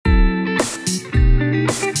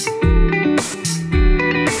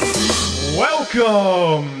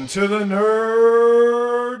Welcome to the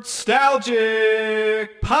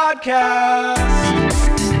Nerdstalgic podcast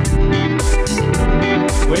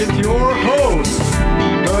with your host,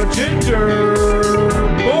 the Ginger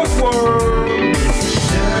Bookworm.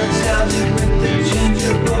 Nerdstalgic with the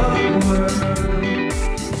Ginger Bookworm.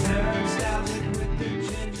 Nerdstalgic with the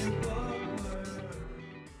Ginger Bookworm.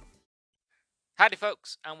 Howdy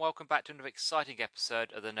folks, and welcome back to another exciting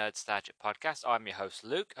episode of the Nerdstalgic podcast. I'm your host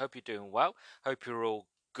Luke. Hope you're doing well. Hope you're all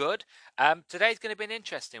good. Today's going to be an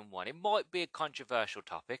interesting one. It might be a controversial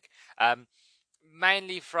topic,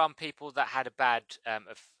 mainly from people that had a bad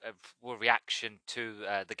reaction to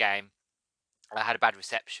the game. Had a bad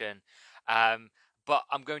reception, but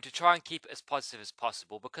I'm going to try and keep it as positive as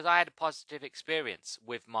possible because I had a positive experience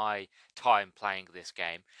with my time playing this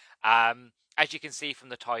game. As you can see from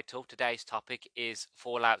the title, today's topic is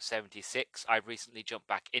Fallout 76. I recently jumped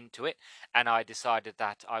back into it, and I decided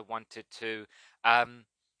that I wanted to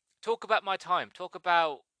talk about my time, talk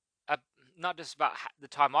about not just about the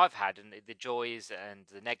time I've had and the joys and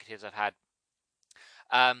the negatives I've had,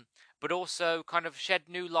 but also kind of shed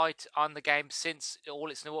new light on the game since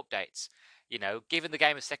all its new updates. You know, giving the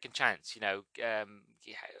game a second chance. You know,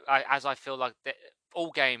 as I feel like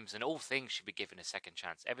all games and all things should be given a second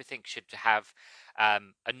chance. Everything should have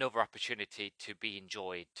another opportunity to be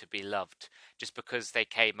enjoyed, to be loved. Just because they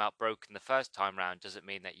came out broken the first time round doesn't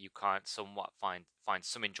mean that you can't somewhat find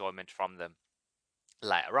some enjoyment from them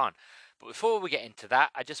later on. But before we get into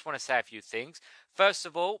that, I just want to say a few things. First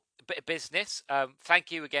of all, a bit of business.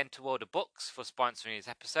 Thank you again to Order Books for sponsoring this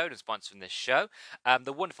episode and sponsoring this show.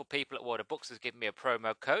 The wonderful people at Order Books has given me a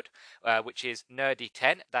promo code, which is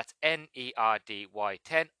Nerdy10. That's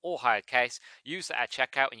NERDY10, all higher case. Use that at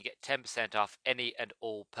checkout and you get 10% off any and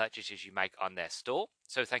all purchases you make on their store.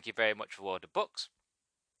 So thank you very much for Order Books.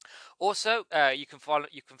 Also, you can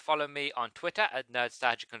follow me on Twitter at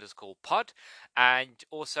nerdstalgic_pod, and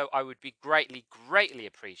also I would be greatly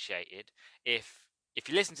appreciated if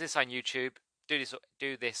you listen to this on YouTube, do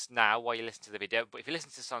this now while you listen to the video. But if you listen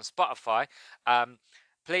to this on Spotify,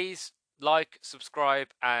 please like, subscribe,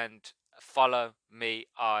 and follow me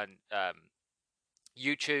on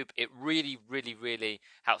YouTube. It really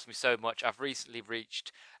helps me so much. I've recently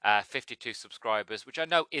reached 52 subscribers, which I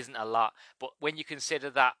know isn't a lot, but when you consider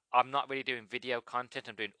that I'm not really doing video content,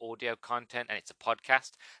 I'm doing audio content, and it's a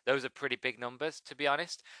podcast, those are pretty big numbers, to be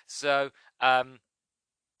honest. So you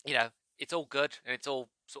know, it's all good and it's all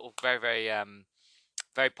sort of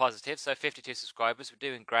very positive. So 52 subscribers, we're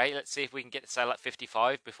doing great. Let's see if we can get to say like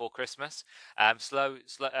 55 before Christmas. Slow.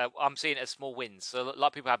 I'm seeing it as small wins. So a lot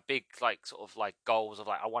of people have big sort of goals of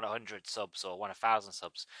I want 100 subs or I want 1,000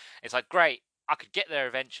 subs. It's like, great, I could get there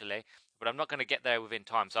eventually, but I'm not going to get there within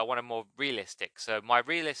time. So I want a more realistic. So my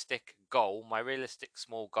realistic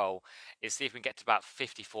small goal is see if we can get to about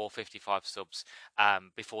 54, 55 subs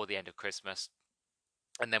before the end of Christmas.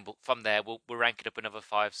 And then from there, we'll rank it up another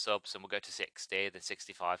 5 subs, and we'll go to 60, then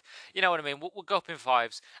 65. You know what I mean? We'll go up in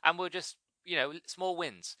 5s, and we'll just, small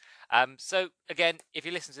wins. So again, if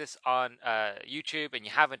you listen to this on YouTube and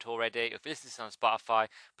you haven't already, if you listen to this on Spotify,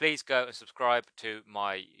 please go and subscribe to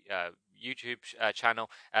my YouTube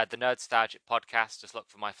channel, the Nerdstalgic podcast. Just look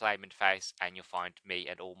for my flaming face, and you'll find me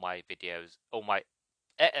and all my videos, all my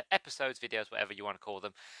episodes, videos, whatever you want to call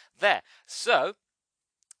them, there. So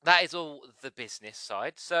that is all the business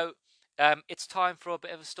side. So it's time for a bit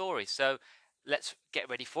of a story. So let's get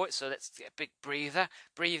ready for it. So let's get a big breather.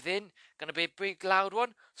 Breathe in. Going to be a big loud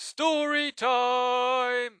one. Story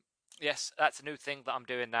time. Yes, that's a new thing that I'm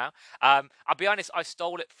doing now. I'll be honest, I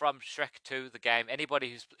stole it from Shrek 2, the game.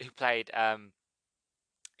 Anybody who played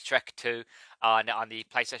Shrek 2 on the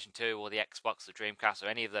PlayStation 2 or the Xbox or Dreamcast or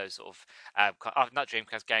any of those sort of not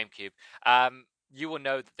Dreamcast, GameCube, you will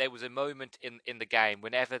know that there was a moment in the game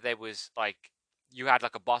whenever there was you had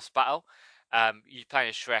a boss battle, you're playing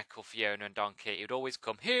as Shrek or Fiona and Donkey, it would always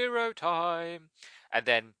come hero time, and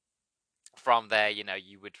then from there,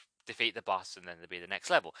 you would defeat the boss and then there'd be the next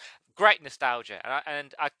level. Great nostalgia,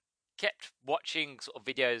 and I kept watching sort of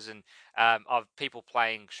videos and of people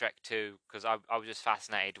playing Shrek 2 because I was just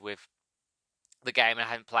fascinated with the game, and I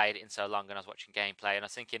hadn't played it in so long, and I was watching gameplay and I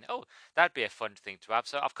was thinking, oh, that'd be a fun thing to have.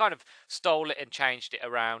 So I've kind of stole it and changed it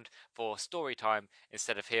around for story time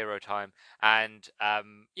instead of hero time, and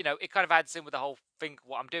it kind of adds in with the whole thing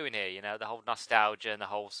what I'm doing here, the whole nostalgia and the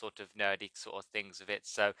whole sort of nerdy sort of things of it.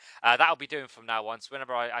 So that'll be doing from now on. So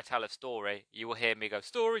whenever I tell a story, you will hear me go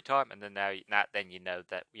story time, and then then you know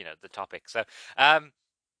that the topic. So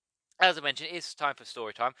as I mentioned, it is time for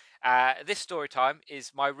story time. This story time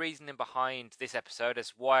is my reasoning behind this episode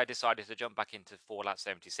as why I decided to jump back into Fallout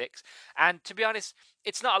 76. And to be honest,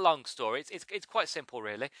 it's not a long story. It's quite simple,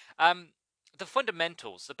 really. The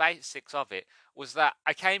fundamentals, the basics of it, was that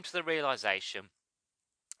I came to the realization,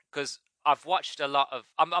 because I've watched a lot of.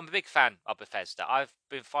 I'm a big fan of Bethesda. I've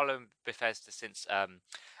been following Bethesda since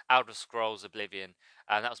Elder Scrolls Oblivion,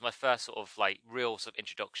 and that was my first sort of like real sort of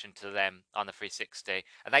introduction to them on the 360,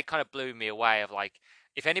 and they kind of blew me away. Of like,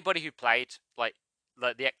 if anybody who played like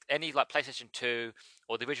any like PlayStation 2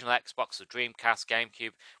 or the original Xbox or Dreamcast,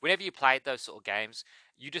 GameCube, whenever you played those sort of games,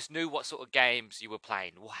 you just knew what sort of games you were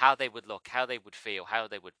playing, how they would look, how they would feel, how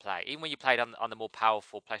they would play. Even when you played on the more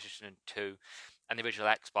powerful PlayStation 2 and the original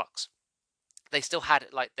Xbox, they still had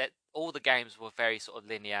like that. All the games were very sort of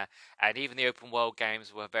linear, and even the open world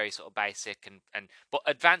games were very sort of basic and but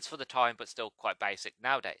advanced for the time, but still quite basic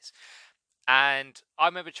nowadays. And I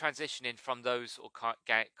remember transitioning from those sort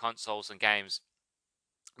of consoles and games,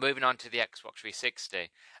 moving on to the Xbox 360. And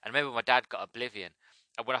I remember my dad got Oblivion.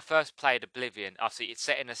 And when I first played Oblivion, obviously it's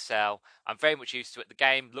set in a cell. I'm very much used to it. The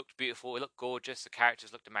game looked beautiful. It looked gorgeous. The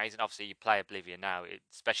characters looked amazing. Obviously, you play Oblivion now,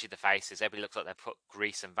 especially the faces. Everybody looks like they've put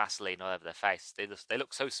grease and Vaseline all over their face. They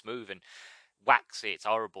look so smooth and waxy. It's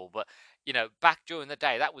horrible. But, back during the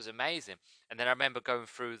day, that was amazing. And then I remember going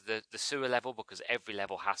through the sewer level, because every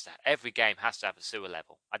game has to have a sewer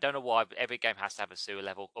level. I don't know why, but every game has to have a sewer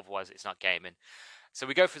level. Otherwise, it's not gaming. So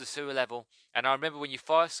we go through the sewer level, and I remember when you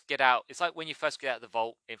first get out, it's like when you first get out of the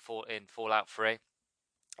vault in Fallout 3.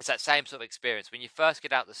 It's that same sort of experience when you first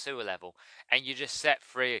get out the sewer level and you just set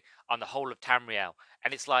free on the whole of Tamriel,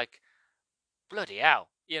 and it's like, bloody hell.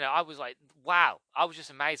 I was like, wow. I was just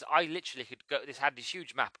amazed. I literally could go. This had this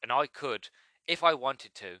huge map, and I could, if I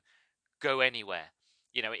wanted to, go anywhere.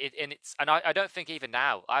 I don't think even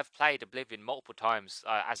now, I've played Oblivion multiple times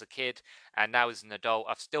as a kid, and now as an adult,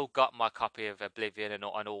 I've still got my copy of Oblivion and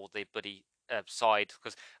all the bloody side,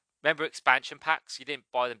 because remember expansion packs, you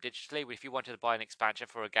didn't buy them digitally. If you wanted to buy an expansion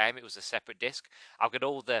for a game, it was a separate disc. I've got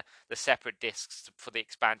all the separate discs for the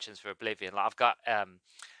expansions for Oblivion. Like I've got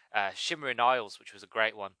Shimmering Isles, which was a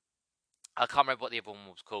great one. I can't remember what the other one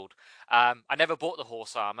was called. I never bought the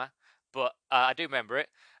horse armor, but I do remember it.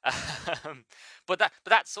 But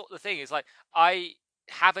that's sort of the thing. Is like I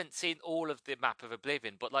haven't seen all of the map of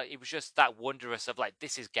Oblivion, but like it was just that wondrous of like,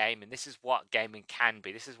 this is gaming. This is what gaming can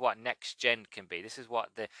be. This is what next gen can be. This is what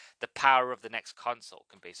the power of the next console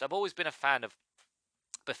can be. So I've always been a fan of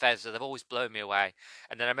Bethesda. They've always blown me away.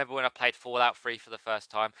 And then I remember when I played Fallout 3 for the first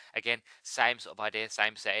time. Again, same sort of idea,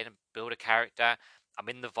 same setting. Build a character. I'm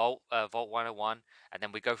in the vault, Vault 101, and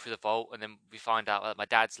then we go through the vault, and then we find out that my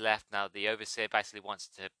dad's left. Now the overseer basically wants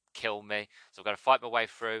to kill me, so I've got to fight my way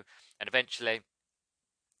through, and eventually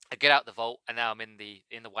I get out the vault, and now I'm in the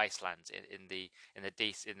wastelands, in the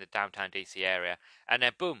downtown DC area, and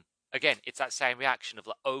then boom, again it's that same reaction of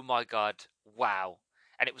like, oh my god, wow.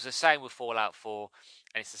 And it was the same with Fallout 4,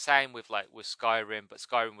 and it's the same with Skyrim, but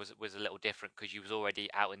Skyrim was a little different because you was already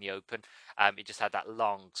out in the open. It just had that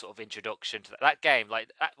long sort of introduction to that game.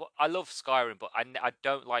 Like I love Skyrim, but I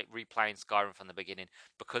don't like replaying Skyrim from the beginning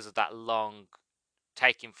because of that long,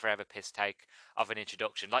 taking forever piss take of an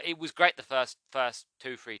introduction. Like it was great the first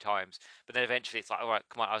 2-3 times, but then eventually it's like, all right,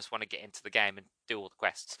 come on, I just want to get into the game and do all the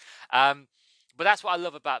quests. But that's what I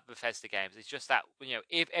love about Bethesda games. It's just that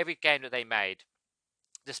if every game that they made,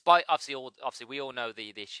 despite obviously we all know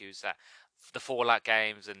the issues that the Fallout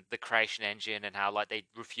games and the creation engine, and how like they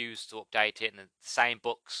refuse to update it, and the same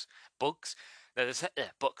bugs, no, the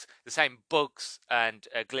same bugs and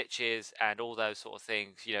glitches and all those sort of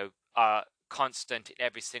things, are constant in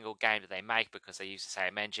every single game that they make, because they use the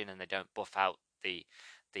same engine and they don't buff out the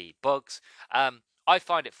bugs. I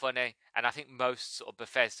find it funny, and I think most sort of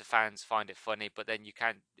Bethesda fans find it funny. But then you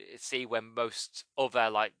can see when most other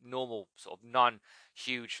like normal sort of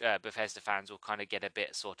non-huge Bethesda fans will kind of get a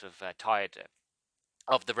bit sort of tired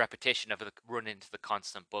of the repetition of the run into the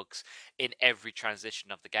constant bugs in every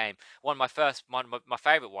transition of the game. One of my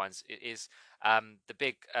favorite ones is the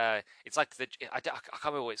big. It's like I can't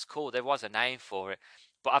remember what it's called. There was a name for it,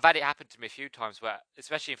 but I've had it happen to me a few times where,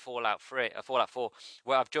 especially in Fallout 4,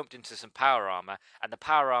 where I've jumped into some power armor and the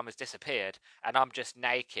power armor's disappeared, and I'm just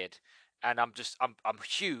naked, and I'm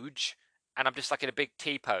huge, and I'm just like in a big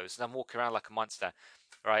T pose, and I'm walking around like a monster.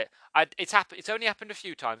 Right, it's happened. It's only happened a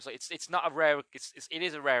few times. Like it's not a rare. It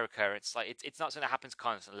is a rare occurrence. Like it's not something that happens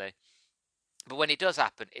constantly. But when it does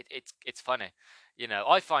happen, it's funny.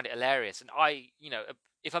 I find it hilarious, and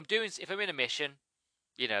if I'm in a mission,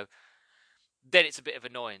 you know, then it's a bit of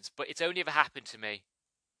annoyance. But it's only ever happened to me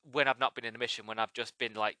when I've not been in a mission, when I've just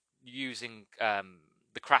been like using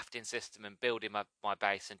the crafting system and building my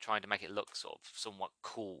base and trying to make it look sort of somewhat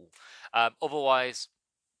cool. Otherwise,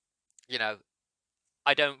 you know,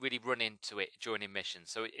 I don't really run into it during missions,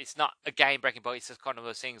 so it's not a game-breaking bug. It's just kind of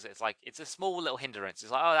those things that it's like it's a small little hindrance.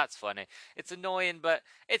 It's like, oh, that's funny. It's annoying, but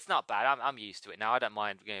it's not bad. I'm used to it now. I don't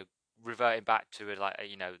mind, reverting back to it, like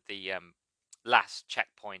the last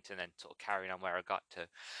checkpoint and then sort of carrying on where I got to.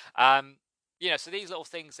 So these little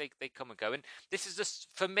things they come and go, and this is just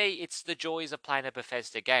for me. It's the joys of playing a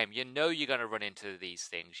Bethesda game. You know you're going to run into these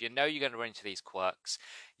things. You know you're going to run into these quirks.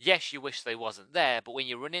 Yes, you wish they wasn't there, but when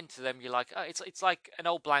you run into them, you're like, oh, it's like an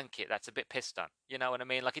old blanket that's a bit pissed on. You know what I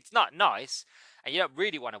mean? Like, it's not nice, and you don't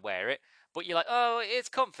really want to wear it, but you're like, oh, it's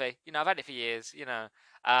comfy. I've had it for years.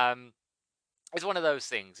 It's one of those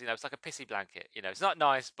things. It's like a pissy blanket. It's not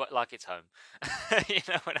nice, but like it's home. You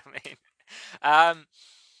know what I mean?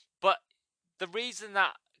 But the reason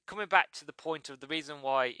that coming back to the point of the reason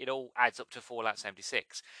why it all adds up to Fallout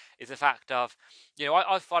 76 is the fact of,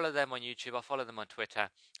 I follow them on YouTube, I follow them on Twitter,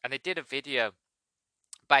 and they did a video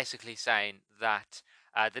basically saying that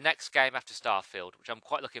the next game after Starfield, which I'm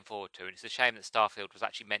quite looking forward to, and it's a shame that Starfield was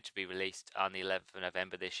actually meant to be released on the 11th of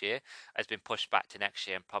November this year, has been pushed back to next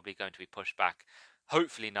year and probably going to be pushed back.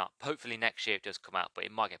 Hopefully not. Hopefully next year it does come out, but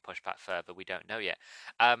it might get pushed back further. We don't know yet.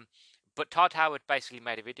 But Todd Howard basically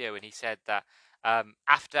made a video and he said that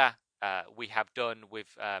after we have done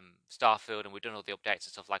with Starfield and we've done all the updates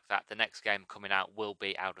and stuff like that, the next game coming out will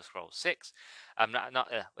be Elder Scrolls 6.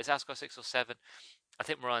 Is Elder Scrolls 6 or 7? I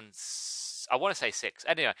think we're on. I want to say 6.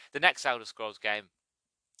 Anyway, the next Elder Scrolls game,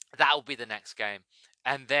 that will be the next game,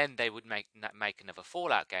 and then they would make another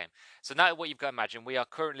Fallout game. So now, what you've got to imagine, we are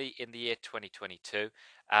currently in the year 2022.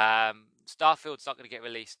 Starfield's not going to get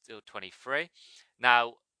released till 23.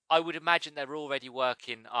 Now, I would imagine they're already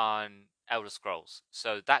working on Elder Scrolls,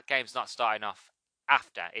 so that game's not starting off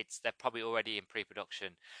after. They're probably already in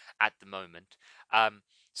pre-production at the moment.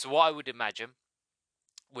 So what I would imagine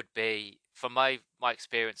would be, from my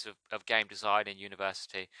experience of game design in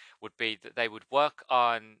university, would be that they would work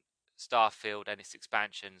on Starfield and its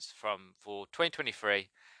expansions for 2023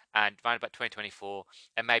 and around about 2024,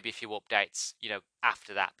 and maybe a few updates,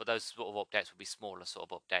 after that. But those sort of updates would be smaller sort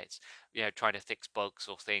of updates, trying to fix bugs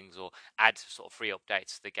or things or add sort of free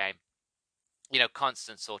updates to the game.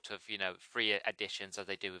 Constant sort of, free additions as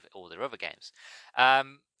they do with all their other games.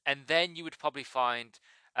 And then you would probably find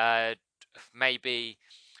maybe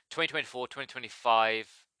 2024,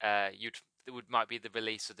 2025, might be the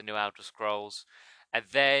release of the new Elder Scrolls. And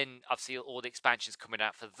then obviously all the expansions coming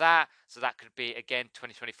out for that. So that could be, again,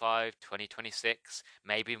 2025, 2026,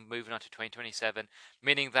 maybe moving on to 2027,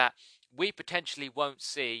 meaning that we potentially won't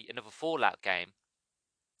see another Fallout game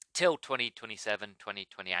till 2027,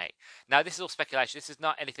 2028. Now, this is all speculation. This is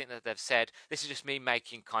not anything that they've said. This is just me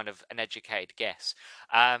making kind of an educated guess.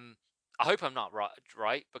 I hope I'm not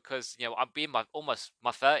right, because I'm being almost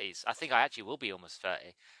my 30s. I think I actually will be almost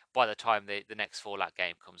 30 by the time the next Fallout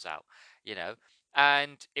game comes out.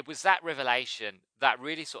 And it was that revelation that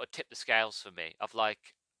really sort of tipped the scales for me. Of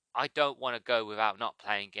like, I don't want to go without not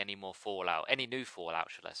playing any more Fallout, any new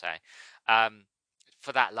Fallout, should I say,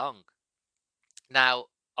 for that long. Now,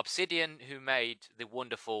 Obsidian, who made the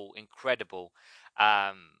wonderful, incredible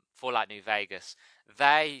Fallout New Vegas,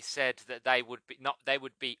 they said that they would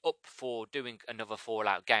be up for doing another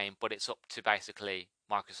Fallout game, but it's up to basically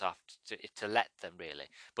Microsoft to let them, really.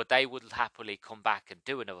 But they would happily come back and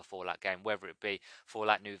do another Fallout game, whether it be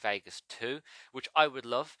Fallout New Vegas 2, which I would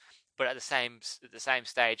love. But at the same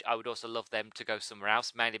stage, I would also love them to go somewhere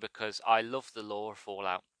else, mainly because I love the lore of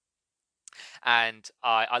Fallout. And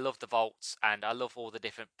I love the vaults, and I love all the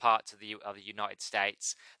different parts of the United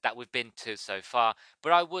States that we've been to so far.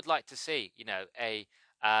 But I would like to see, I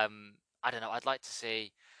don't know. I'd like to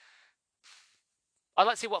see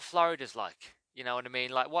what Florida's like. You know what I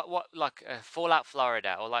mean? Like what like Fallout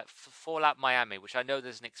Florida, or like Fallout Miami, which I know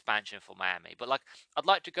there's an expansion for Miami. But like, I'd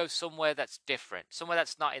like to go somewhere that's different, somewhere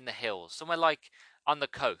that's not in the hills, somewhere like on the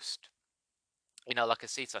coast. Like a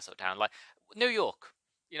seaside sort of town, like New York.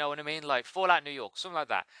 You know what I mean? Like Fallout New York, something like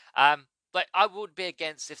that. But I would be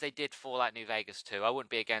against if they did Fallout New Vegas too. I wouldn't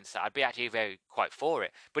be against that. I'd be actually quite for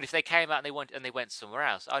it. But if they came out and they went somewhere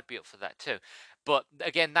else, I'd be up for that too. But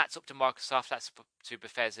again, that's up to Microsoft. That's up to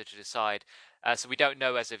Bethesda to decide. So we don't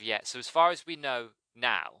know as of yet. So as far as we know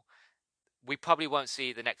now, we probably won't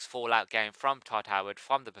see the next Fallout game from Todd Howard,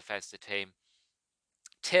 from the Bethesda team,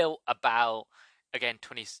 till about, again,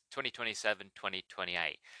 2027,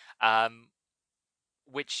 2028.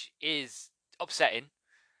 Which is upsetting.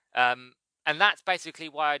 And that's basically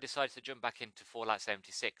why I decided to jump back into Fallout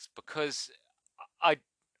 76, because I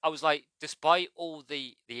I was like, despite all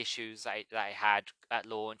the issues that I had at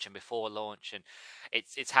launch and before launch, and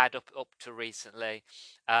it's had up to recently,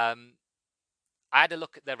 um, I had a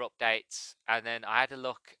look at their updates, and then I had a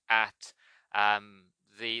look at um,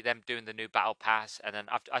 them doing the new battle pass, and then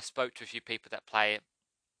I spoke to a few people that play it,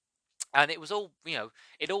 and it was all,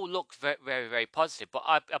 it all looked very, very, very positive. But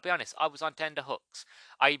I'll be honest, I was on tender hooks.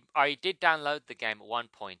 I did download the game at one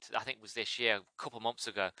point. I think it was this year, a couple of months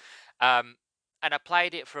ago, um, and I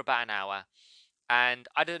played it for about an hour. And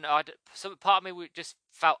I don't know. So part of me just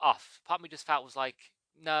felt off. Part of me just felt was like,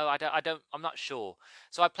 no, I don't. I'm not sure.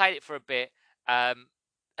 So I played it for a bit, and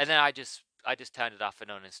then I just turned it off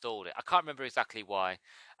and uninstalled it. I can't remember exactly why.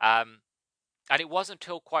 And it wasn't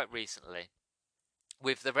until quite recently,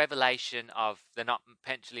 with the revelation of they're not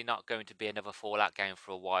potentially not going to be another Fallout game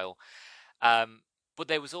for a while. Um, but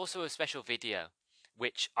there was also a special video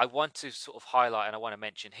which I want to sort of highlight and I want to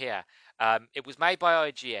mention here. It was made by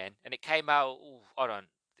IGN and it came out. Hold on,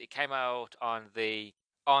 it came out on the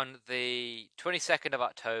 22nd of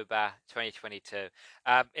October 2022.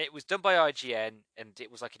 It was done by IGN and it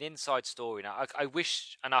was like an inside story. Now, I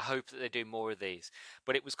wish and I hope that they do more of these,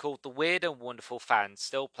 but it was called The Weird and Wonderful Fans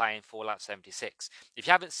Still Playing Fallout 76. If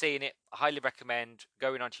you haven't seen it, I highly recommend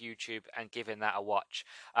going onto YouTube and giving that a watch.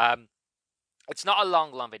 It's not a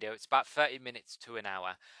long video. It's about 30 minutes to an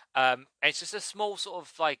hour. And it's just a small sort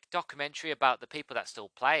of like documentary about the people that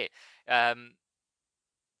still play it. And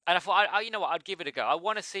I thought, you know what, I'd give it a go. I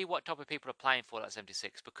want to see what type of people are playing Fallout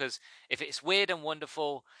 76, because if it's weird and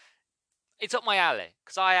wonderful, it's up my alley.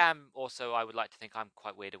 Because I would like to think I'm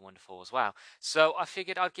quite weird and wonderful as well. So I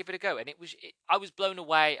figured I'd give it a go. And I was blown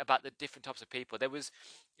away about the different types of people. There was,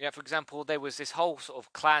 for example, there was this whole sort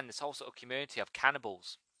of clan, this whole sort of community of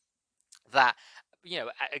cannibals that,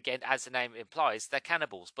 again, as the name implies, they're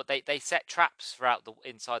cannibals, but they set traps throughout the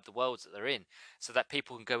inside the worlds that they're in, so that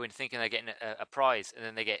people can go in thinking they're getting a prize, and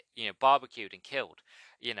then they get barbecued and killed.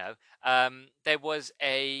 There was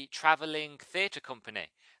a traveling theatre company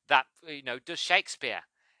that does Shakespeare.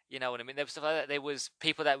 You know what I mean? There was stuff like that. There was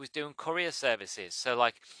people that was doing courier services. So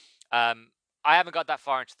like, I haven't got that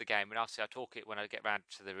far into the game, and obviously I'll talk it when I get around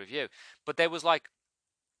to the review. But there was like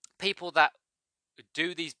people that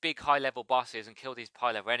do these big high level bosses and kill these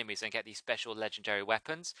high level enemies and get these special legendary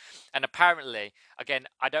weapons. And apparently, again,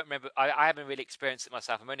 I don't remember, I haven't really experienced it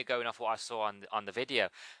myself. I'm only going off what I saw on the video.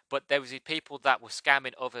 But there was these people that were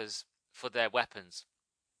scamming others for their weapons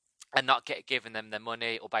and not giving them their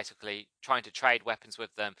money, or basically trying to trade weapons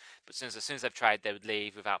with them. But as soon as they've traded, they would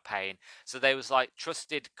leave without paying. So there was like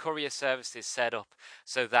trusted courier services set up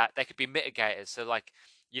so that they could be mitigators. So like,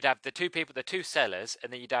 you'd have the two sellers,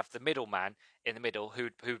 and then you'd have the middleman in the middle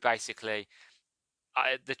who basically,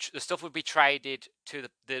 the stuff would be traded to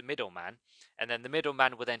the middleman, and then the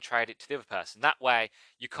middleman would then trade it to the other person. That way,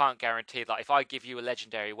 you can't guarantee that if I give you a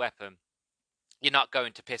legendary weapon, you're not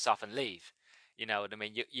going to piss off and leave. You know what I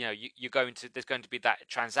mean? You're going to, there's going to be that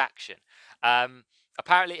transaction.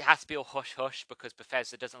 Apparently, it has to be all hush hush, because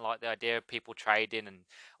Bethesda doesn't like the idea of people trading and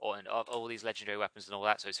all these legendary weapons and all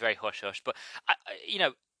that. So it's very hush hush. But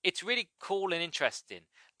it's really cool and interesting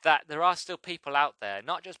that there are still people out there,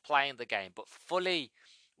 not just playing the game, but fully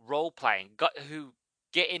role playing, who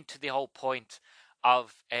get into the whole point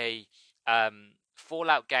of a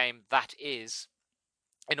Fallout game that is,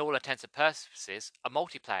 in all intents and purposes, a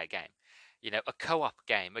multiplayer game. A co-op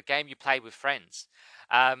game, a game you play with friends.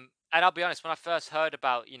 And I'll be honest, when I first heard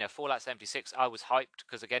about Fallout 76, I was hyped,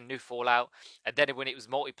 because again, new Fallout. And then when it was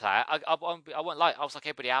multiplayer, I won't lie, I was like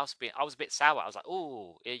everybody else. I was a bit sour. I was like,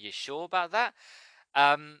 "Oh, are you sure about that?"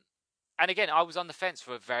 And again, I was on the fence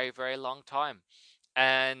for a very, very long time.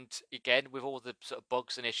 And again, with all the sort of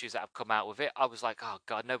bugs and issues that have come out with it, I was like, "Oh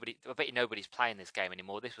God, I bet you nobody's playing this game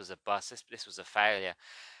anymore. This was a bust. This was a failure."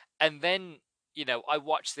 And then I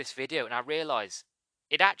watched this video and I realized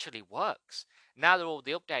it actually works. Now that all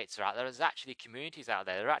the updates are out there, there's actually communities out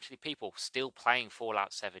there. There are actually people still playing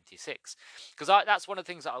Fallout 76. Because that's one of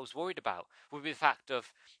the things that I was worried about, with the fact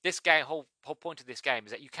of this game. Whole point of this game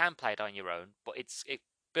is that you can play it on your own, but it's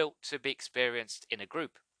built to be experienced in a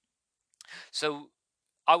group. So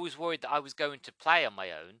I was worried that I was going to play on my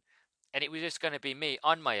own, and it was just going to be me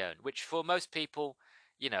on my own, which for most people,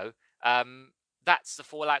 you know, that's the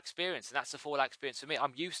Fallout experience, and that's the Fallout experience for me.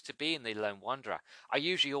 I'm used to being the lone wanderer. I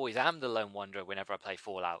usually always am the lone wanderer whenever I play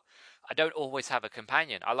Fallout. I don't always have a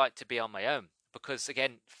companion. I like to be on my own, because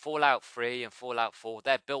again, Fallout 3 and Fallout 4,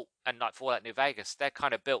 they're built, and like Fallout New Vegas, they're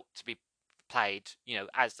kind of built to be played,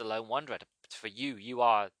 as the lone wanderer. For you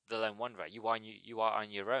are the lone wanderer. You are on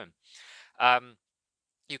your own.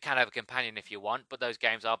 You can have a companion if you want, but those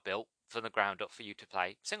games are built from the ground up for you to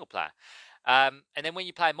play single player. And then when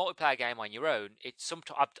you play a multiplayer game on your own, it's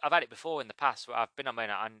sometimes I've had it before in the past where I've been on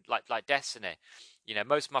like Destiny.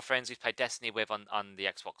 Most of my friends who've played Destiny with on the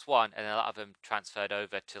Xbox One, and a lot of them transferred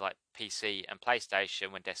over to like PC and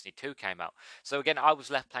PlayStation when Destiny 2 came out. So again, I was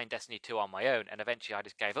left playing Destiny 2 on my own, and eventually I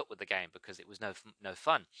just gave up with the game because it was no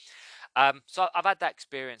fun. So I've had that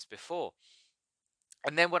experience before.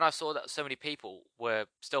 And then when I saw that so many people were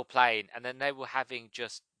still playing, and then they were having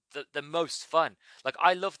just the most fun. Like,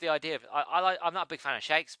 I love the idea of I'm not a big fan of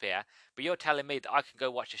Shakespeare, but you're telling me that I can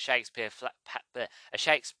go watch a Shakespeare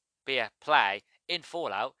play in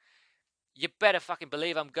Fallout. You better fucking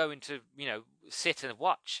believe I'm going to sit and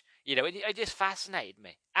watch. It just fascinated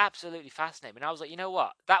me, absolutely fascinated me. And I was like, you know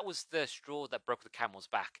what? That was the straw that broke the camel's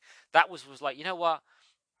back. That was like, you know what?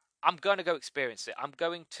 I'm going to go experience it. I'm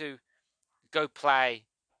going to go play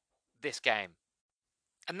this game.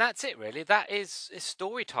 And that's it, really. That is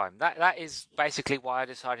story time. That is basically why I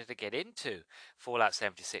decided to get into Fallout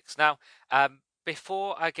 76. Now,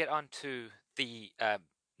 before I get on to the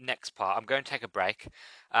next part, I'm going to take a break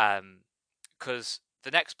because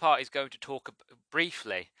the next part is going to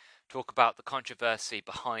briefly talk about the controversy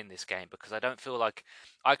behind this game, because I don't feel like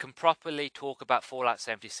I can properly talk about Fallout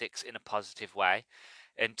 76 in a positive way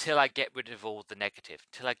until I get rid of all the negative,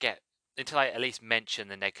 until I at least mention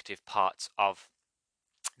the negative parts of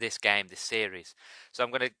this game, this series. So I'm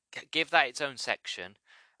going to give that its own section,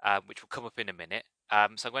 which will come up in a minute. So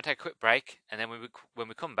I'm going to take a quick break, and then when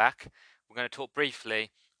we come back, we're going to talk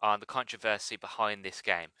briefly on the controversy behind this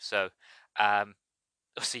game. So I'll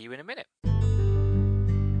see you in a minute.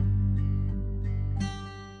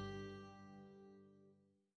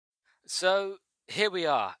 So here we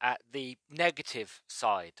are at the negative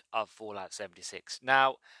side of Fallout 76.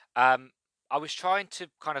 Now, I was trying to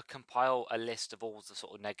kind of compile a list of all the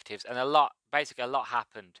sort of negatives, and a lot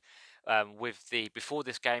happened before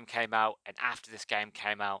this game came out and after this game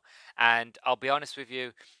came out. And I'll be honest with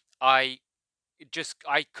you, I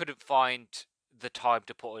couldn't find the time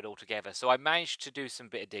to put it all together. So I managed to do some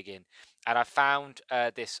bit of digging, and I found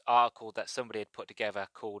this article that somebody had put together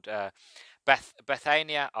called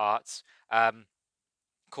Bethania Arts,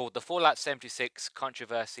 called the Fallout 76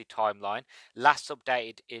 Controversy Timeline, last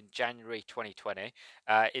updated in January 2020.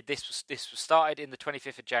 This was started in the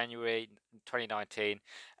 25th of January 2019,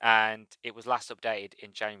 and it was last updated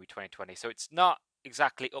in January 2020. So it's not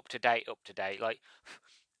exactly up to date.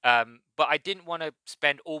 But I didn't want to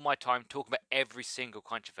spend all my time talking about every single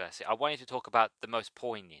controversy. I wanted to talk about the most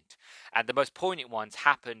poignant, and the most poignant ones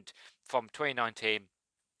happened from 2019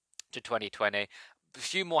 to 2020. A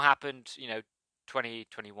few more happened,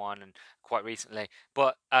 2021 and quite recently.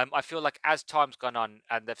 But I feel like as time's gone on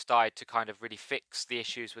and they've started to kind of really fix the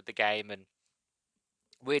issues with the game and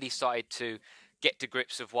really started to get to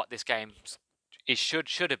grips of what this game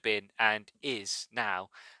should have been and is now,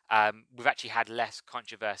 we've actually had less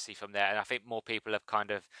controversy from there. And I think more people have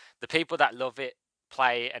the people that love it,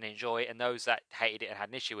 play it and enjoy it, and those that hated it and had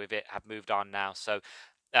an issue with it have moved on now. So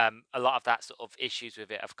a lot of that sort of issues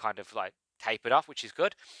with it have kind of like tapered off, which is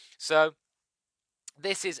good. So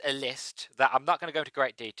this is a list that I'm not going to go into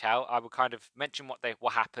great detail. I will kind of mention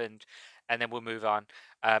what happened, and then we'll move on.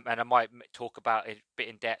 And I might talk about it a bit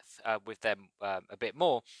in depth with them a bit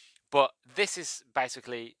more. But this is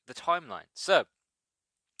basically the timeline. So,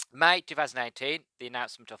 May 2018, the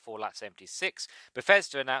announcement of Fallout 76.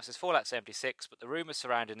 Bethesda announces Fallout 76, but the rumours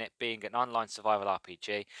surrounding it being an online survival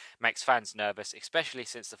RPG makes fans nervous, especially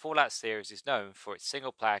since the Fallout series is known for its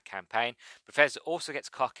single-player campaign. Bethesda also gets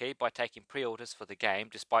cocky by taking pre-orders for the game,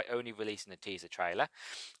 despite only releasing a teaser trailer.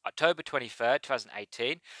 October 23rd,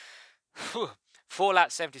 2018.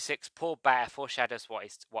 Fallout 76 Poor Beta foreshadows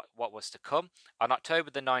what was to come. On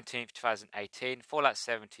October the 19th, 2018, Fallout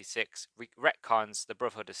 76 retcons the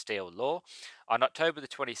Brotherhood of Steel lore. On October the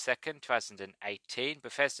 22nd, 2018,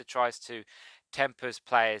 Bethesda tries to temper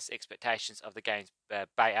players' expectations of the game's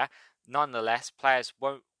beta. Nonetheless, players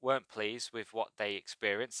weren't pleased with what they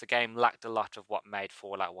experienced. The game lacked a lot of what made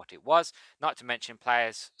Fallout what it was. Not to mention,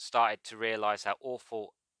 players started to realise how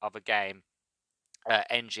awful of a game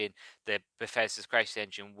engine the Bethesda's greatest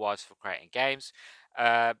engine was for creating games.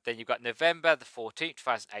 Then you've got November the 14th,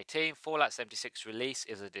 2018. Fallout 76 release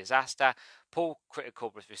is a disaster. Poor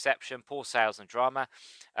critical reception, poor sales and drama.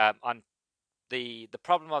 On the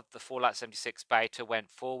problem of the Fallout 76 beta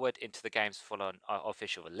went forward into the game's full-on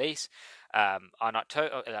official release. On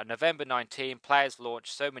November 19, players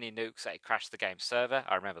launched so many nukes that it crashed the game's server.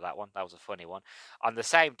 I remember that one. That was a funny one. On the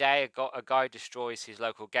same day, a guy destroys his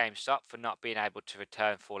local GameStop for not being able to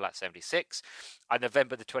return Fallout 76. On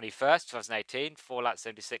November the 21st, 2018, Fallout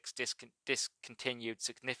 76 discontinued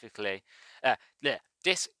significantly.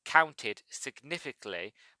 Discounted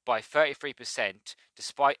significantly by 33%,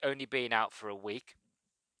 despite only being out for a week.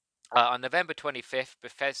 On November 25th,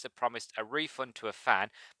 Bethesda promised a refund to a fan,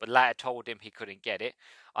 but later told him he couldn't get it.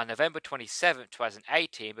 On November 27th,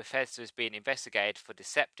 2018, Bethesda is being investigated for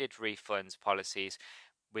deceptive refunds policies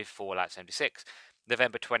with Fallout 76.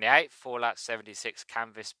 November 28th, Fallout 76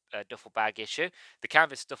 canvas duffel bag issue. The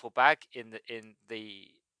canvas duffel bag in the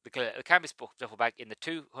canvas duffel bag in the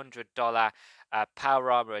 $200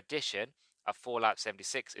 Power Armor edition of Fallout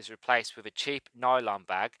 76 is replaced with a cheap nylon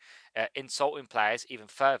bag, insulting players even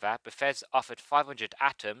further. Bethesda offered 500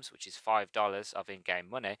 atoms, which is $5 of in-game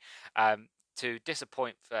money, to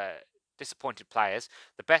disappointed players.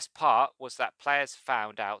 The best part was that players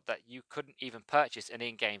found out that you couldn't even purchase an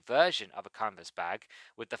in-game version of a canvas bag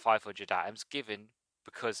with the 500 atoms given,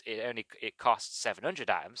 because it costs 700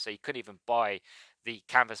 atoms, so you couldn't even buy the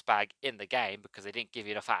canvas bag in the game because they didn't give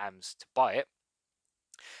you enough atoms to buy it.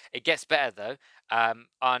 It gets better though.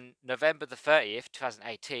 On November the 30th,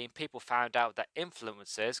 2018, people found out that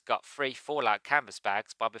influencers got free Fallout canvas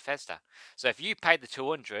bags by Bethesda. So if you paid the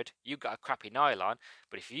 200, you got a crappy nylon.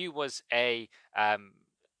 But if you was a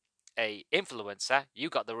influencer, you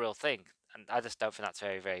got the real thing. And I just don't think that's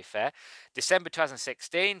very, very fair. December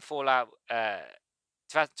 2016, Fallout.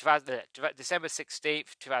 December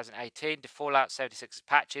 16th, 2018, the Fallout 76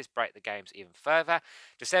 patches break the games even further.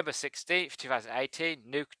 December 16th, 2018,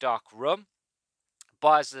 Nuke Dark Rum.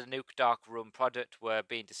 Buyers of the Nuke Dark Rum product were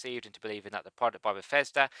being deceived into believing that the product by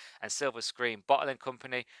Bethesda and Silver Screen Bottling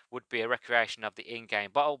Company would be a recreation of the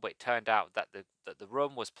in-game bottle, but it turned out that the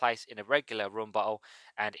rum was placed in a regular rum bottle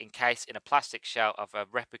and encased in a plastic shell of a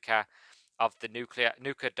replica of the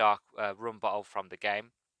Nuke Dark Rum bottle from the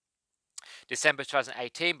game. December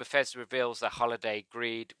 2018, Bethesda reveals the holiday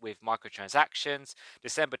greed with microtransactions.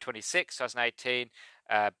 December 26, 2018,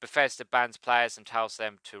 Bethesda bans players and tells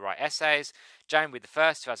them to write essays. January the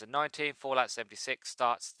 1st, 2019, Fallout 76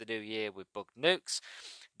 starts the new year with bugged nukes.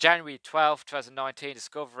 January 12, 2019,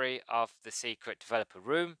 discovery of the secret developer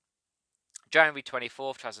room. January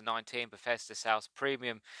 24th, 2019, Bethesda sells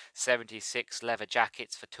premium 76 leather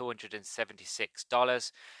jackets for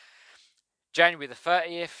 $276. January the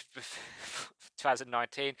 30th,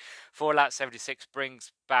 2019, Fallout 76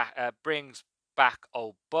 brings back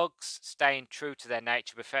old bugs. Staying true to their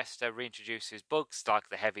nature, Bethesda reintroduces bugs like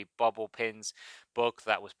the heavy bobble pins bug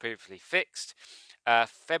that was previously fixed.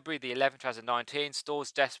 February the 11th, 2019,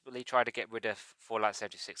 stores desperately try to get rid of Fallout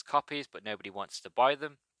 76 copies, but nobody wants to buy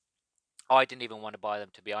them. I didn't even want to buy them,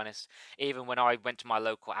 to be honest. Even when I went to my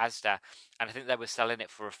local Asda, and I think they were selling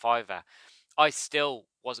it for a $5, I still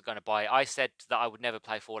wasn't going to buy it. I said that I would never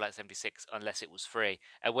play Fallout 76 unless it was free.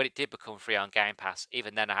 And when it did become free on Game Pass,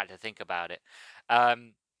 even then I had to think about it.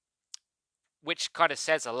 Which kind of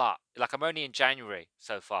says a lot. Like, I'm only in January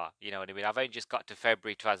so far, you know what I mean? I've only just got to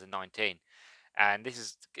February 2019. And this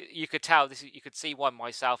is, you could tell, you could see why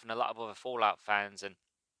myself and a lot of other Fallout fans and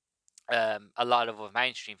a lot of other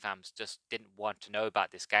mainstream fans just didn't want to know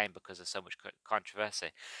about this game because of so much controversy.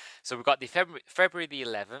 So we've got the February the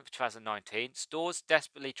 11th, 2019. Stores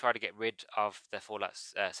desperately try to get rid of the Fallout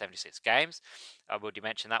 76 games. I've already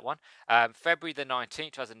mentioned that one. February the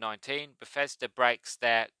 19th, 2019. Bethesda breaks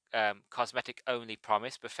their cosmetic-only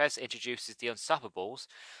promise. Bethesda introduces the Unstoppables,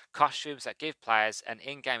 costumes that give players an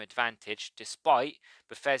in-game advantage despite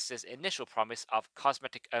Bethesda's initial promise of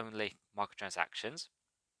cosmetic-only microtransactions.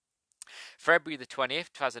 February the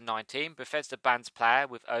 20th, 2019, Bethesda bans player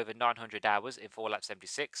with over 900 hours in Fallout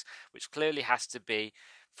 76, which clearly has to be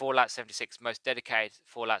Fallout 76 most dedicated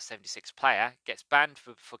Fallout 76 player, gets banned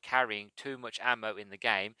for carrying too much ammo in the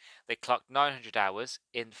game. They clocked 900 hours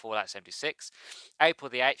in Fallout 76. April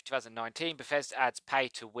the 8th, 2019, Bethesda adds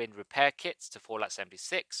pay-to-win repair kits to Fallout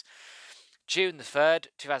 76. June the 3rd,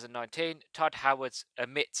 2019, Todd Howard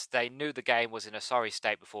admits they knew the game was in a sorry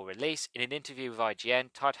state before release. In an interview with IGN,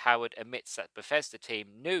 Todd Howard admits that Bethesda team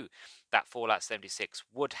knew that Fallout 76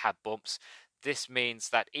 would have bumps. This means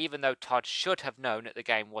that even though Todd should have known that the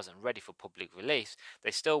game wasn't ready for public release,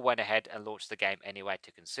 they still went ahead and launched the game anyway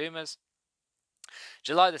to consumers.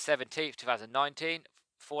 July the 17th, 2019,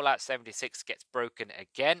 Fallout 76 gets broken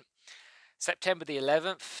again. September the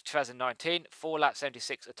 11th, 2019, Fallout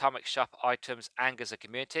 76 Atomic Shop items angers the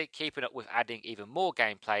community, keeping up with adding even more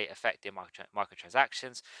gameplay affecting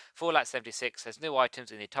microtransactions. Fallout 76 has new items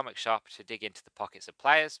in the Atomic Shop to dig into the pockets of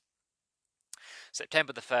players.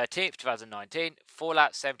 September the 13th, 2019,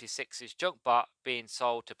 Fallout 76's junk bot being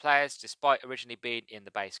sold to players despite originally being in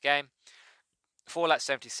the base game. Fallout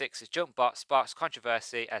 76's junk bot sparks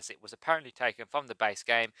controversy as it was apparently taken from the base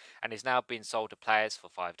game and is now being sold to players for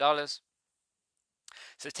 $5.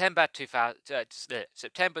 September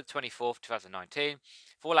 24th, 2019,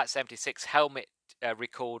 Fallout 76 helmet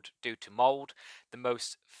recalled due to mold. The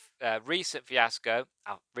most recent fiasco,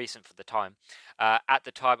 recent for the time, at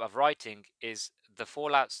the time of writing, is the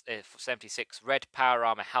Fallout 76 red power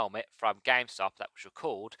armor helmet from GameStop that was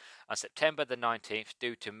recalled on September the 19th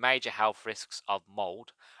due to major health risks of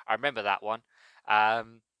mold. I remember that one.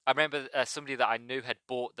 I remember somebody that I knew had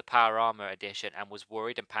bought the Power Armor edition and was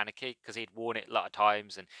worried and panicky because he'd worn it a lot of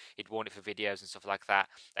times and he'd worn it for videos and stuff like that.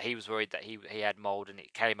 That he was worried that he had mold, and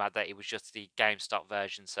it came out that it was just the GameStop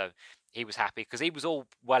version. So he was happy because he was all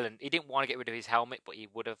well, and he didn't want to get rid of his helmet, but he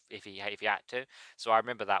would have if he had to. So I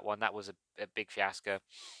remember that one. That was a big fiasco.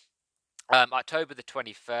 October the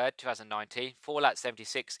 23rd, 2019, Fallout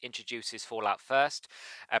 76 introduces Fallout First,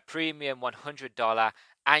 a premium $100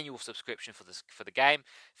 annual subscription for the game.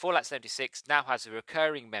 Fallout 76 now has a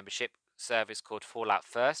recurring membership service called Fallout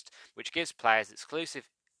First, which gives players exclusive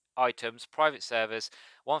items, private servers,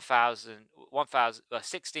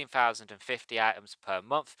 16,050 items per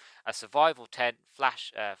month, a survival tent,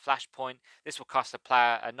 flashpoint. This will cost the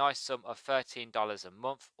player a nice sum of $13 a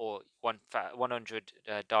month, or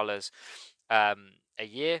 $100 a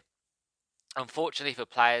year. Unfortunately for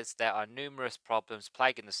players, there are numerous problems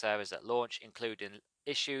plaguing the servers at launch, including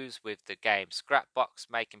issues with the game's scrap box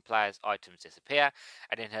making players' items disappear,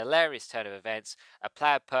 and in a hilarious turn of events, a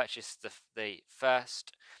player purchased the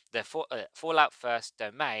Fallout First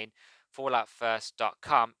domain,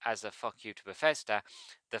 falloutfirst.com, as a fuck you to Bethesda.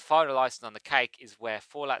 The final icing on the cake is where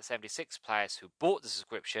Fallout 76 players who bought the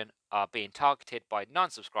subscription are being targeted by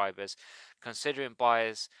non-subscribers, considering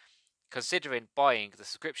buying the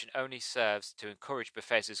subscription only serves to encourage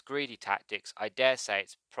Bethesda's greedy tactics. I dare say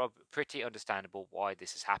it's pretty understandable why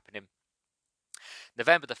this is happening.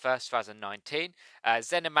 November the 1st, 2019,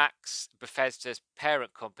 ZeniMax, Bethesda's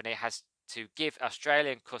parent company, has to give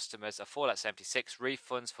Australian customers of Fallout 76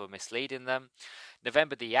 refunds for misleading them.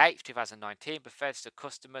 November the 8th, 2019, Bethesda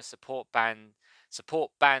customer support bans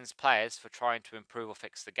players for trying to improve or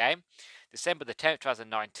fix the game. December the 10th,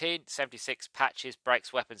 2019, 76 patches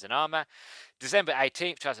breaks weapons and armor. December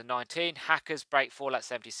 18th, 2019, hackers break Fallout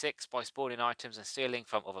 76 by spawning items and stealing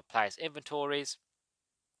from other players' inventories.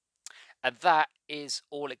 And that is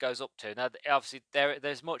all it goes up to. Now, obviously,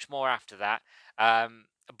 there's much more after that.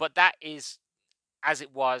 But that is as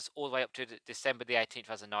it was all the way up to December the 18th,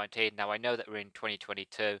 2019. Now, I know that we're in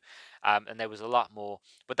 2022, and there was a lot more.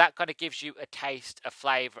 But that kind of gives you a taste, a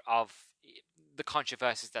flavour of the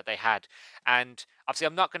controversies that they had. And obviously,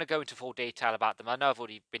 I'm not going to go into full detail about them. I know I've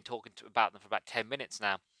already been talking about them for about 10 minutes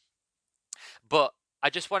now. But I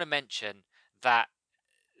just want to mention that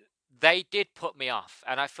they did put me off,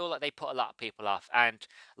 and I feel like they put a lot of people off. And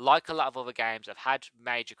like a lot of other games, I've had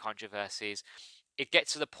major controversies. It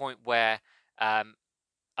gets to the point where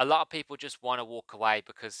a lot of people just want to walk away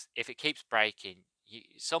because if it keeps breaking,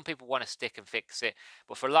 some people want to stick and fix it,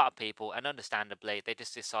 but for a lot of people, and understandably, they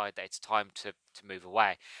just decide that it's time to move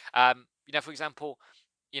away. For example,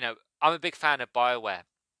 I'm a big fan of BioWare,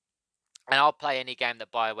 and I'll play any game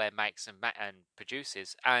that BioWare makes and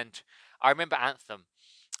produces. And I remember Anthem.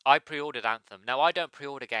 I pre-ordered Anthem. Now, I don't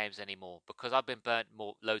pre-order games anymore because I've been burnt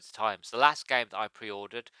loads of times. The last game that I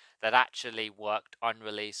pre-ordered that actually worked on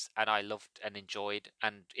release and I loved and enjoyed,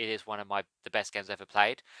 and it is one of the best games I've ever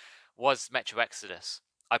played, was Metro Exodus.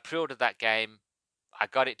 I pre-ordered that game. I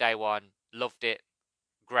got it day one. Loved it.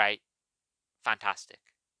 Great. Fantastic.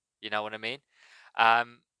 You know what I mean?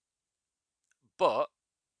 But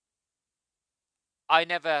I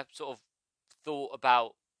never sort of thought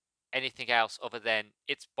about anything else other than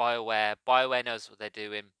it's BioWare. BioWare knows what they're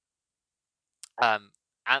doing.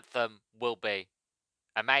 Anthem will be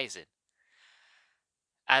amazing.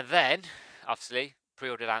 And then, obviously,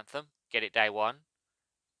 pre-ordered Anthem, get it day one.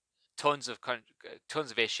 Tons of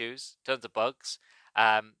issues, tons of bugs.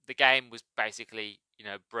 The game was basically,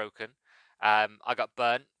 broken. I got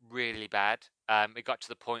burnt really bad. It got to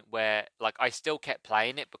the point where, I still kept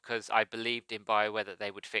playing it because I believed in BioWare that they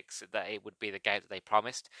would fix it, that it would be the game that they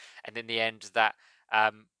promised. And in the end, that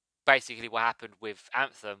basically what happened with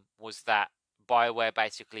Anthem was that BioWare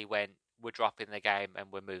basically went, we're dropping the game and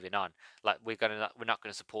we're moving on. We're not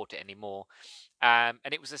going to support it anymore. And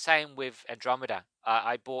it was the same with Andromeda.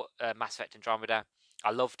 I bought Mass Effect Andromeda.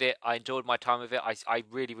 I loved it. I enjoyed my time with it. I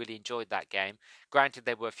really, really enjoyed that game. Granted,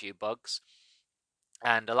 there were a few bugs.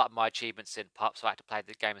 and a lot of my achievements didn't pop, so I had to play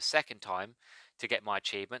the game a second time to get my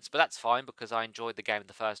achievements. But that's fine because I enjoyed the game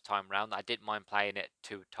the first time round. I didn't mind playing it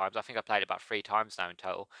 2 times. I think I played it about 3 times now in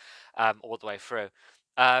total, all the way through.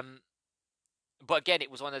 Um, but again, it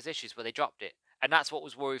was one of those issues where they dropped it. And that's what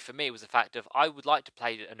was worrying for me, was the fact of I would like to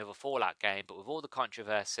play another Fallout game, but with all the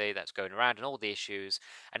controversy that's going around and all the issues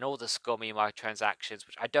and all the scummy microtransactions,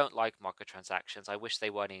 which I don't like microtransactions. I wish they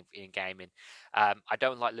weren't in gaming. I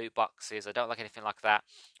don't like loot boxes. I don't like anything like that.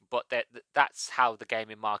 But that's how the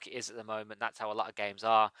gaming market is at the moment. That's how a lot of games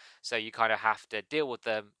are. So you kind of have to deal with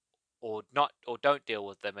them, or not, or don't deal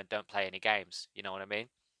with them and don't play any games. You know what I mean?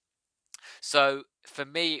 So for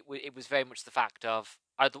me, it was very much the fact of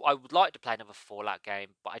I would like to play another Fallout game,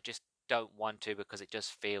 but I just don't want to because it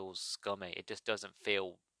just feels scummy. It just doesn't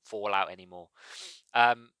feel Fallout anymore.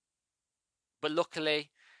 Um, but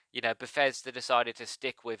luckily, Bethesda decided to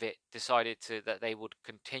stick with it. Decided that they would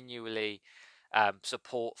continually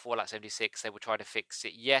support Fallout 76. They would try to fix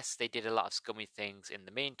it. Yes, they did a lot of scummy things in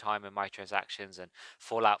the meantime, and microtransactions and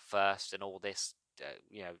Fallout First and all this,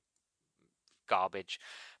 garbage.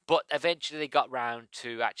 But eventually they got round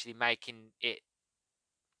to actually making it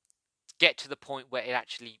get to the point where it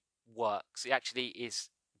actually works. It actually is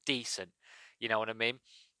decent. You know what I mean?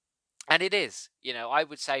 And it is. I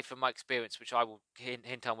would say from my experience, which I will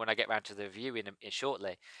hint on when I get round to the review in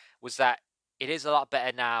shortly, was that it is a lot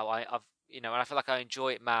better now. I've and I feel like I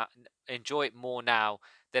enjoy it more now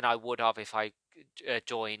than I would have if I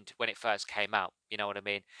joined when it first came out. You know what I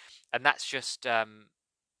mean? And that's just how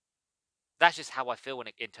I feel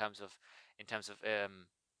in terms of in terms of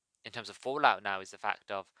in terms of Fallout now, is the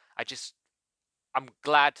fact of I'm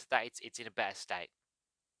glad that it's in a better state,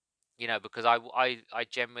 because I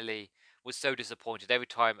generally was so disappointed every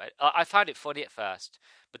time. I found it funny at first,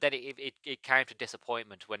 but then it came to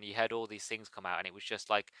disappointment when you heard all these things come out, and it was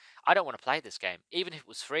just like, I don't want to play this game. Even if it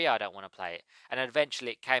was free, I don't want to play it. And then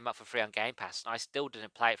eventually it came up for free on Game Pass, and I still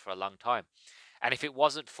didn't play it for a long time. And if it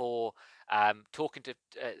wasn't for talking to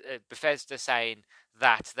Bethesda saying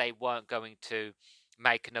that they weren't going to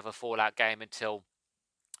make another Fallout game until,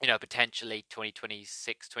 potentially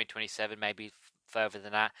 2026, 2027, maybe further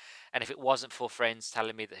than that. And if it wasn't for friends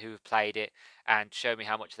telling me that who have played it and show me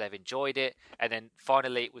how much they've enjoyed it, and then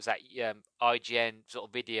finally it was that IGN sort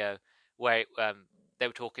of video where they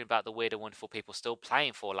were talking about the weird and wonderful people still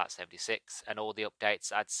playing Fallout 76 and all the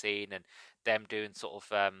updates I'd seen, and them doing sort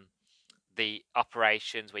of the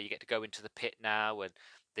operations where you get to go into the pit now, and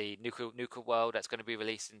the nuclear world that's going to be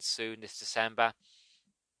releasing soon this December.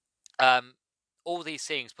 All these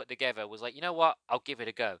things put together was like, you know what, I'll give it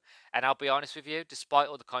a go. And I'll be honest with you, despite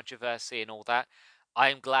all the controversy and all that, I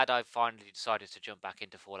am glad I've finally decided to jump back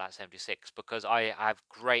into Fallout 76 because I have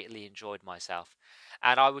greatly enjoyed myself.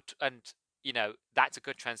 And that's a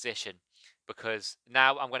good transition, because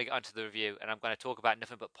now I'm going to get onto the review and I'm going to talk about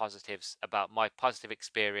nothing but positives about my positive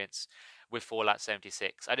experience with Fallout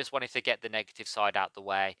 76. I just wanted to get the negative side out the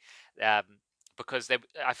way. Because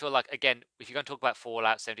I feel like, again, if you're going to talk about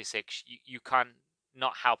Fallout 76, you can't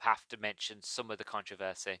not have to mention some of the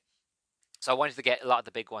controversy. So I wanted to get a lot of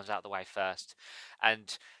the big ones out of the way first.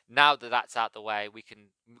 And now that that's out of the way, we can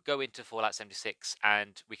go into Fallout 76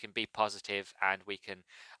 and we can be positive and we can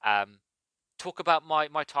talk about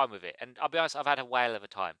my time with it. And I'll be honest, I've had a whale of a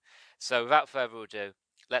time. So without further ado,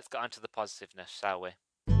 let's get onto the positiveness, shall we?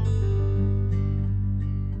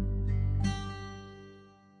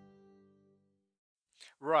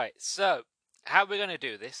 Right, so how we're going to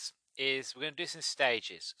do this is we're going to do this in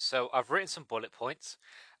stages. So I've written some bullet points,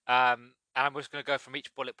 and I'm just going to go from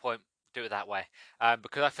each bullet point, do it that way,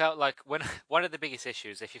 because I felt like when one of the biggest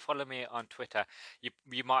issues, if you follow me on Twitter,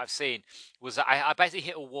 you might have seen, was that I basically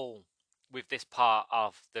hit a wall with this part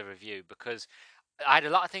of the review, because I had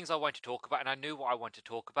a lot of things I wanted to talk about, and I knew what I wanted to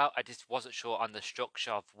talk about. I just wasn't sure on the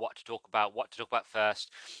structure of what to talk about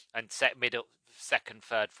first, and set middle, second,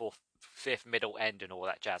 third, fourth, fifth, middle, end, and all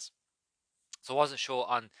that jazz. So I wasn't sure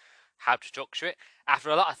on how to structure it. After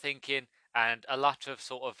a lot of thinking and a lot of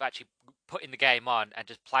sort of actually putting the game on and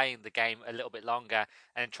just playing the game a little bit longer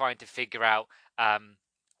and trying to figure out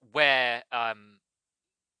where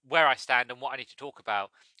where I stand and what I need to talk about,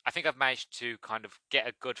 I think I've managed to kind of get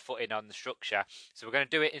a good footing on the structure. So we're going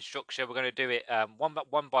to do it in structure. We're going to do it one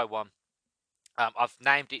by one. I've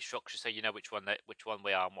named each structure so you know which one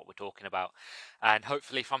we are and what we're talking about. And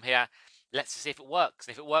hopefully from here, let's see if it works.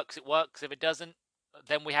 If it works, it works. If it doesn't,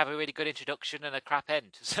 then we have a really good introduction and a crap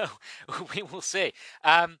end. So we will see.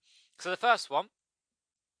 So the first one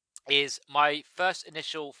is my first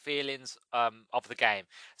initial feelings of the game.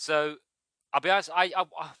 So I'll be honest, I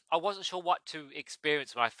wasn't sure what to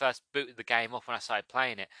experience when I first booted the game up when I started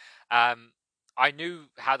playing it. I knew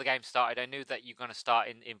how the game started. I knew that you're going to start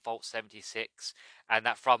in Vault 76, and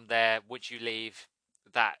that from there, once you leave,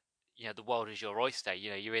 that the world is your oyster.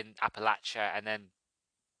 You're in Appalachia, and then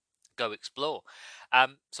go explore.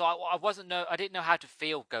 So I didn't know how to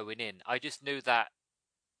feel going in. I just knew that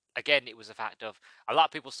again, it was a fact of a lot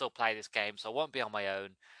of people still play this game, so I won't be on my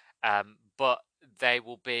own. But they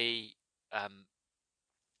will be.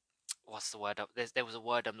 What's the word? There was a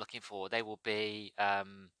word I'm looking for. They will be.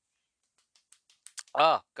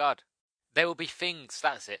 Oh God. There will be things.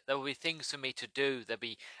 That's it. There will be things for me to do. There'll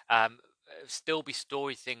be still be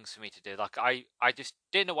story things for me to do. Like I just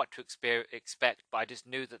didn't know what to expect, but I just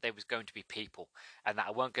knew that there was going to be people, and that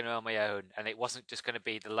I weren't going to be on my own, and it wasn't just going to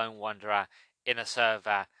be the lone wanderer in a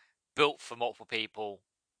server built for multiple people,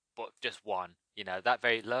 but just one. That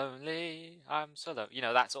very lonely. I'm solo.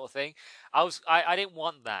 That sort of thing. I didn't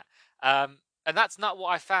want that, and that's not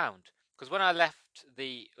what I found. Because when I left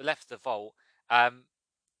the vault, um,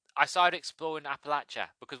 I started exploring Appalachia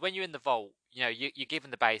because when you're in the vault, you're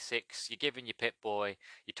given the basics, you're given your Pit Boy,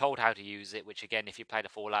 you're told how to use it. Which again, if you played a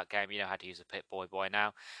Fallout game, you know how to use a Pit Boy by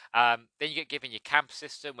now. Then you get given your camp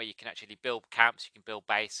system where you can actually build camps, you can build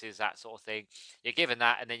bases, that sort of thing. You're given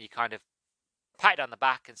that, and then you kind of pat it on the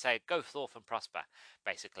back and say, "Go forth and prosper,"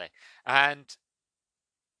 basically. And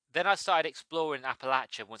then I started exploring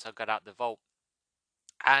Appalachia once I got out the vault,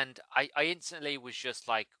 and I instantly was just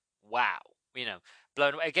like, wow,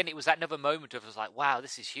 blown away. Again, it was that another moment of, I was like, wow,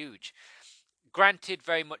 this is huge. Granted,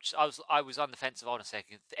 very much, I was on the fence of, hold on a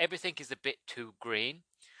second, everything is a bit too green,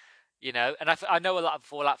 and I know a lot of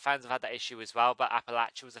Fallout fans have had that issue as well, but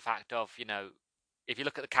Appalachia was a fact of, if you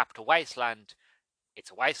look at the capital wasteland,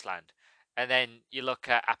 it's a wasteland. And then you look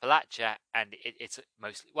at Appalachia, and it's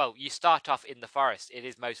mostly, well, you start off in the forest. It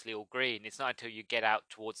is mostly all green. It's not until you get out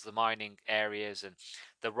towards the mining areas and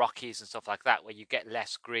the Rockies and stuff like that where you get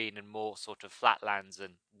less green and more sort of flatlands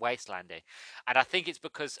and wastelandy. And I think it's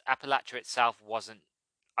because Appalachia itself wasn't.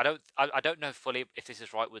 I don't know fully if this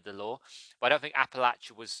is right with the law, but I don't think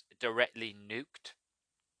Appalachia was directly nuked.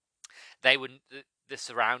 They were the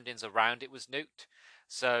surroundings around it was nuked,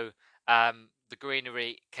 so the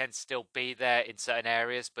greenery can still be there in certain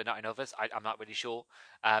areas, but not in others. I'm not really sure.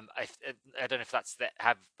 I don't know if that's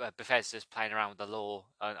have Bethesda's playing around with the law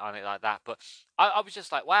on it like that, but I was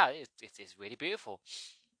just like, wow, it is really beautiful.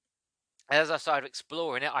 As I started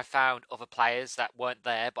exploring it, I found other players that weren't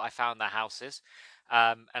there, but I found their houses.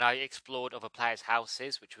 And I explored other players'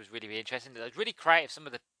 houses, which was really, really interesting. It was really creative, some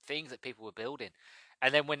of the things that people were building.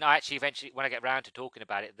 And then when I actually eventually, when I get around to talking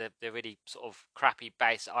about it, the really sort of crappy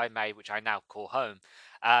base that I made, which I now call home,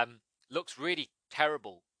 looks really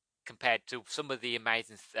terrible compared to some of the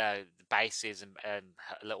amazing bases and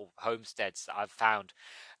little homesteads that I've found.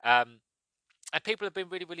 And people have been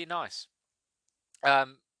really, really nice.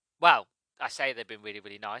 Um, well, I say they've been really,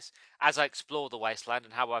 really nice. As I explore the wasteland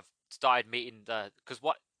and how I've started meeting because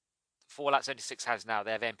what Fallout 76 has now,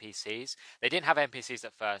 they have NPCs. They didn't have NPCs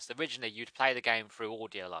at first. Originally, you'd play the game through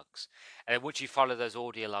audio logs. And then once you follow those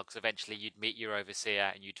audio logs, eventually you'd meet your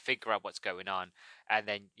overseer and you'd figure out what's going on. And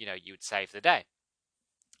then, you would save the day.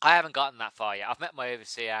 I haven't gotten that far yet. I've met my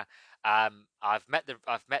overseer. I've met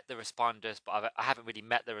the responders, but I haven't really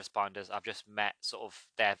met the responders. I've just met sort of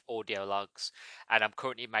their audio logs, and I'm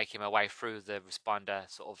currently making my way through the responder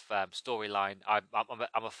sort of storyline.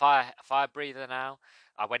 I'm a fire breather now.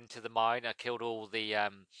 I went into the mine. I killed all the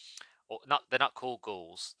or not they're not called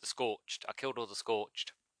ghouls. The scorched. I killed all the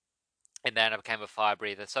scorched, and then I became a fire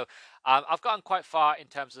breather. So I've gotten quite far in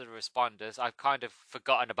terms of the responders. I've kind of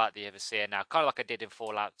forgotten about the overseer now, kind of like I did in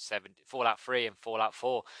Fallout 3, and Fallout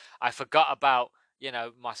 4. I forgot about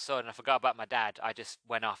my son. I forgot about my dad. I just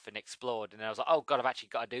went off and explored, and I was like, oh god, I've actually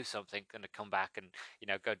got to do something. Going to come back and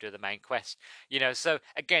go do the main quest. So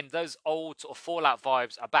again, those old sort of Fallout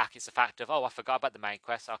vibes are back. It's the fact of, oh, I forgot about the main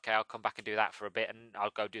quest. Okay, I'll come back and do that for a bit, and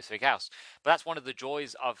I'll go do something else. But that's one of the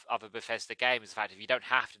joys of a Bethesda game, is the fact if you don't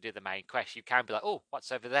have to do the main quest, you can be like, oh,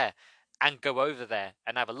 what's over there? And go over there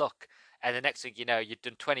and have a look. And the next thing you know, you've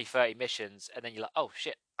done 20, 30 missions, and then you're like, oh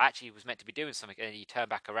shit, I actually was meant to be doing something, and then you turn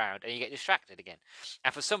back around and you get distracted again.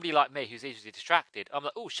 And for somebody like me who's easily distracted, I'm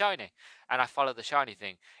like, oh, shiny. And I follow the shiny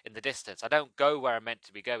thing in the distance. I don't go where I'm meant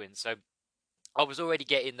to be going. So I was already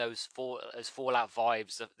getting those Fallout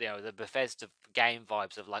vibes of the Bethesda game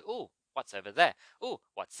vibes of like, oh, what's over there? Oh,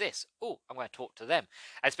 what's this? Oh, I'm going to talk to them.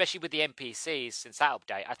 And especially with the NPCs since that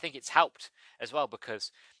update, I think it's helped as well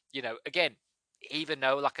because again, even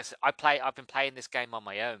though like I said, I've been playing this game on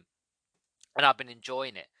my own and I've been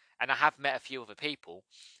enjoying it, and I have met a few other people.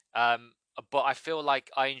 Um, but I feel like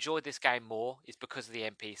I enjoy this game more is because of the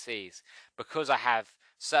NPCs, because I have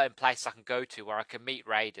certain place I can go to where I can meet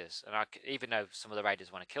raiders, and even though some of the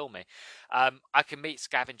raiders want to kill me, I can meet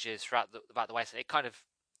scavengers throughout the way. So it kind of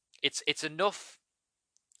it's enough.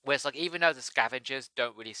 Where it's like, even though the scavengers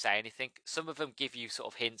don't really say anything, some of them give you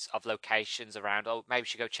sort of hints of locations around. Oh, maybe you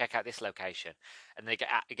should go check out this location, and it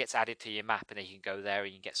gets added to your map, and then you can go there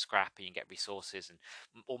and you can get scrap and you can get resources, and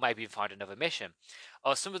or maybe even find another mission.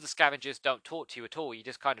 Or some of the scavengers don't talk to you at all. You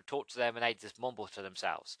just kind of talk to them and they just mumble to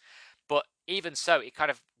themselves. But even so, it kind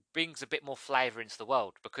of brings a bit more flavor into the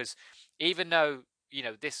world, because even though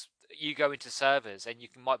this, you go into servers and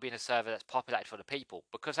might be in a server that's populated full of people,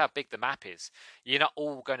 because how big the map is, you're not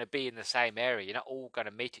all going to be in the same area. You're not all going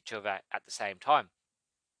to meet each other at the same time.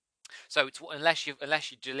 So it's unless you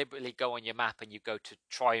deliberately go on your map and you go to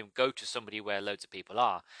try and go to somebody where loads of people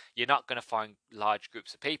are, you're not going to find large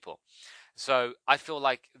groups of people. So I feel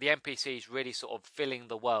like the NPCs really sort of filling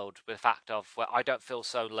the world with the fact of where I don't feel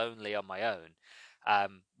so lonely on my own.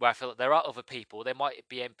 Where I feel that there are other people, they might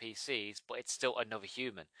be NPCs, but it's still another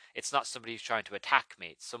human. It's not somebody who's trying to attack me.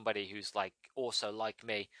 It's somebody who's like also like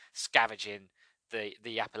me, scavenging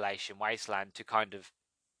the Appalachian wasteland to kind of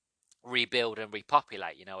rebuild and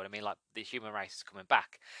repopulate. You know what I mean? Like the human race is coming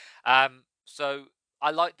back. So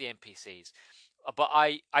I like the NPCs, but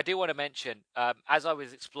I do want to mention, as I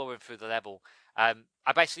was exploring through the level, I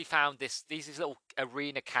basically found these little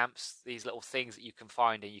arena camps, these little things that you can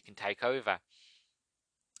find and you can take over.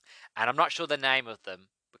 And I'm not sure the name of them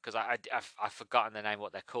because I've forgotten the name of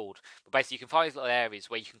what they're called. But basically, you can find these little areas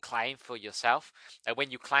where you can claim for yourself, and when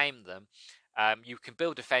you claim them, you can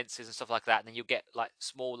build defenses and stuff like that, and then you get like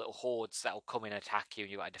small little hordes that will come in and attack you,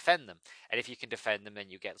 and you got to defend them. And if you can defend them, then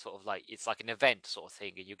you get sort of like, it's like an event sort of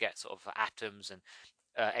thing, and you get sort of atoms and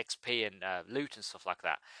XP and loot and stuff like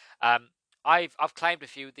that. I've claimed a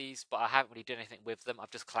few of these, but I haven't really done anything with them. I've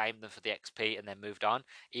just claimed them for the XP and then moved on.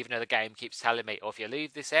 Even though the game keeps telling me, "Oh, if you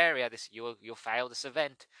leave this area, you'll fail this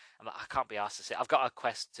event." I'm like, I can't be asked to sit. I've got a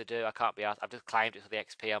quest to do. I can't be asked. I've just claimed it for the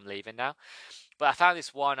XP. I'm leaving now. But I found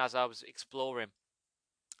this one as I was exploring,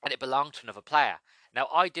 and it belonged to another player. Now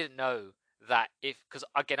I didn't know that, because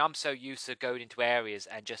again, I'm so used to going into areas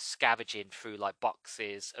and just scavenging through like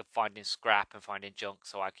boxes of finding scrap and finding junk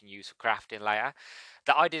so I can use for crafting later,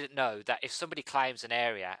 that I didn't know that if somebody claims an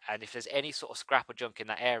area and if there's any sort of scrap or junk in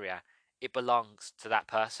that area, it belongs to that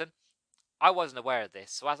person. I wasn't aware of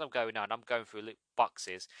this, so as I'm going on, I'm going through loot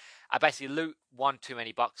boxes. I basically loot one too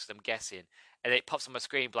many boxes, I'm guessing, and it pops on my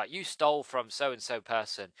screen like, "You stole from so and so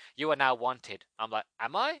person. You are now wanted." I'm like,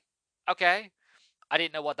 "Am I? Okay." I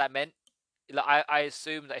didn't know what that meant. Like, I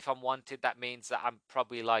assume that if I'm wanted, that means that I'm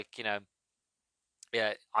probably like, yeah,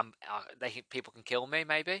 people can kill me.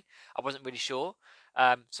 Maybe I wasn't really sure.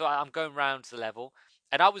 So I'm going around the level,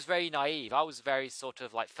 and I was very naive. I was very sort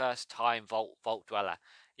of like first time vault dweller.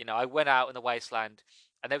 I went out in the wasteland,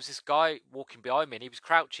 and there was this guy walking behind me, and he was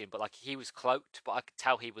crouching, but like he was cloaked, but I could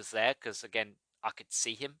tell he was there because again I could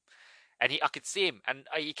see him, and I could see him, and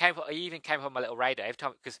he even came on my little radar every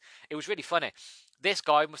time, because it was really funny. This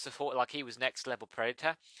guy must have thought like he was next level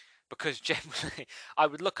predator, because generally I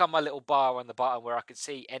would look on my little bar on the bottom where I could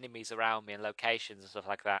see enemies around me and locations and stuff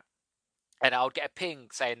like that, and I would get a ping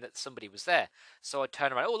saying that somebody was there. So I'd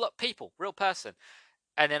turn around, "Oh look, people, real person,"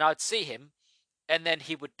 and then I'd see him, and then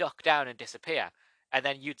he would duck down and disappear, and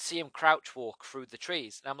then you'd see him crouch walk through the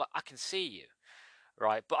trees, and I'm like, "I can see you."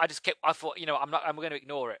 Right? But I thought, I'm going to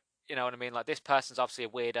ignore it. You know what I mean? Like, this person's obviously a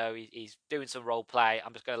weirdo. He's doing some role play.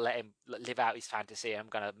 I'm just going to let him live out his fantasy. I'm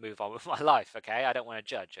going to move on with my life. Okay, I don't want to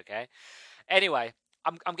judge. Okay. Anyway,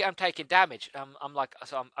 I'm taking damage.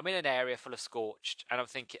 I'm in an area full of scorched, and I'm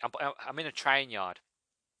thinking I'm in a train yard.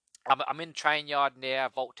 I'm in a train yard near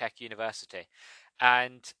Voltech University,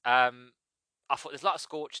 and I thought there's a lot of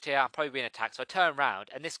scorched here. I'm probably being attacked. So I turn around,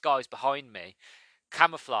 and this guy's behind me,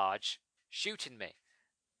 camouflage, shooting me.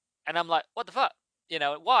 And I'm like, "What the fuck?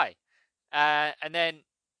 Why?" And then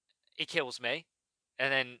he kills me.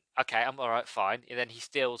 And then, okay, I'm all right, fine. And then he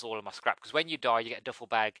steals all of my scrap. Because when you die, you get a duffel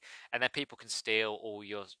bag. And then people can steal all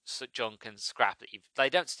your junk and scrap. They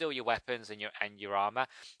don't steal your weapons and your armor.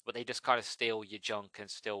 But they just kind of steal your junk and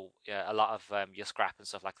steal a lot of your scrap and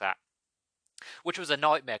stuff like that. Which was a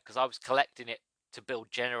nightmare, because I was collecting it to build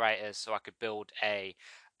generators so I could build a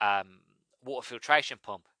water filtration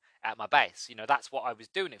pump at my base. That's what I was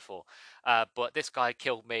doing it for. But this guy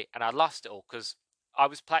killed me, and I lost it all because I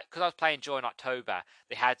was playing during October.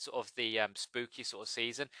 They had sort of the spooky sort of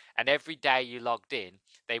season, and every day you logged in,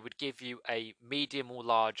 they would give you a medium or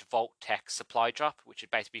large Vault Tech supply drop, which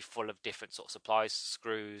would basically be full of different sort of supplies,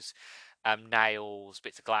 screws, nails,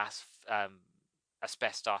 bits of glass,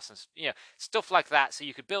 asbestos, and stuff like that, so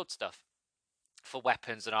you could build stuff. for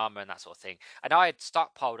weapons and armor and that sort of thing. And I had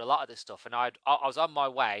stockpiled a lot of this stuff, and I was on my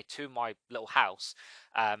way to my little house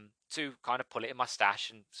to kind of put it in my stash,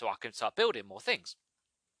 and so I can start building more things.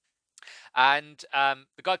 And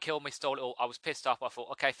the guy killed me, stole it all. I was pissed off. I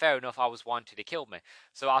thought, okay, fair enough. I was wanted. He killed me.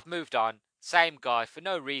 So I've moved on. Same guy for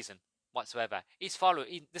no reason whatsoever. He's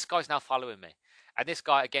following. This guy's now following me, and this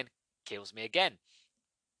guy again kills me again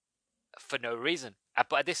for no reason.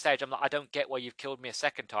 But at this stage, I'm like, I don't get why you've killed me a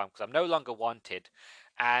second time, because I'm no longer wanted,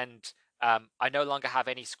 and I no longer have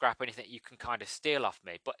any scrap or anything that you can kind of steal off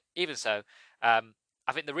me. But even so, I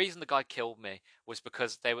think the reason the guy killed me was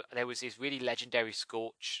because there was these really legendary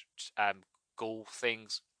scorch ghoul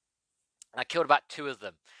things. And I killed about 2 of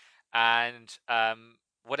them, and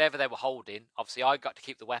whatever they were holding, obviously I got to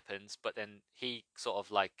keep the weapons, but then he sort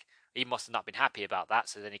of like, he must have not been happy about that,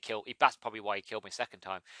 so then that's probably why he killed me second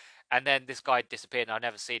time. And then this guy disappeared, and I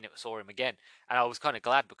never saw him again. And I was kind of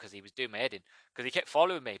glad, because he was doing my head in, because he kept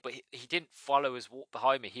following me, but he didn't follow us, walk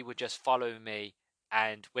behind me. He would just follow me,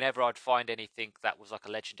 and whenever I'd find anything that was like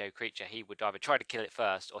a legendary creature, he would either try to kill it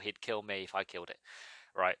first, or he'd kill me if I killed it.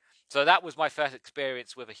 Right. So that was my first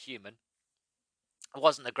experience with a human. It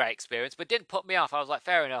wasn't a great experience, but it didn't put me off. I was like,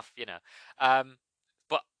 fair enough, you know.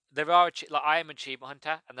 But there are, like, I am an achievement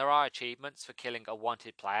hunter, and there are achievements for killing a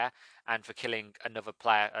wanted player and for killing another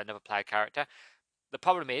player character. The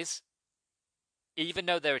problem is, even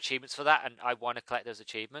though there are achievements for that, and I want to collect those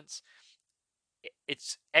achievements,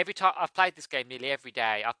 it's every time I've played this game nearly every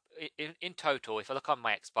day. In total, if I look on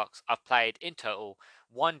my Xbox, I've played in total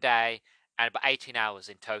 1 day and about 18 hours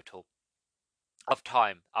in total of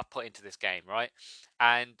time I've put into this game, right?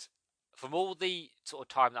 And from all the sort of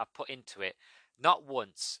time that I've put into it, not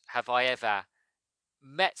once have I ever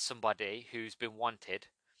met somebody who's been wanted,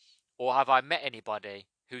 or have I met anybody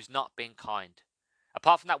who's not been kind.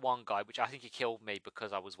 Apart from that one guy, which I think he killed me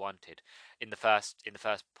because I was wanted in the first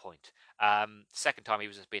point. Second time he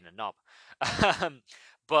was just being a knob.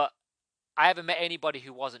 But I haven't met anybody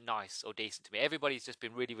who wasn't nice or decent to me. Everybody's just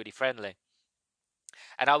been really, really friendly.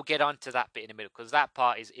 And I'll get on to that bit in a minute, because that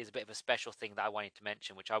part is a bit of a special thing that I wanted to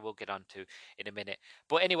mention, which I will get on to in a minute.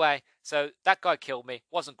 But anyway, so that guy killed me.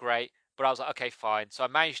 Wasn't great, but I was like, okay, fine. So I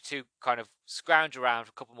managed to kind of scrounge around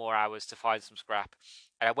for a couple more hours to find some scrap.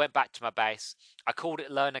 And I went back to my base. I called it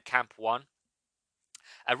Learner Camp 1.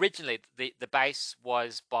 Originally, the base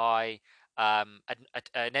was by an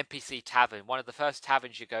NPC tavern, one of the first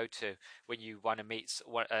taverns you go to when you want to meet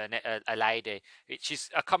a lady. She's,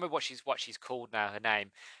 I can't remember what she's called now, her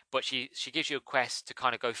name, but she gives you a quest to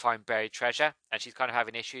kind of go find buried treasure, and she's kind of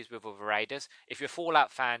having issues with other raiders. If you're a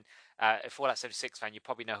Fallout fan, a Fallout 76 fan, you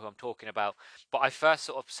probably know who I'm talking about. But I first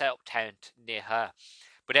sort of set up tent near her.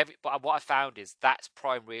 But what I found is that's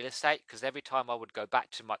prime real estate, because every time I would go back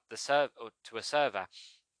to a server,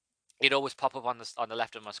 it'd always pop up on the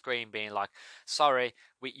left of my screen being like, sorry,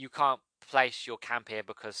 you can't place your camp here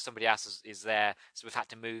because somebody else is there, so we've had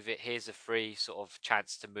to move it. Here's a free sort of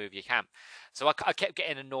chance to move your camp. So I kept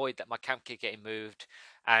getting annoyed that my camp kept getting moved,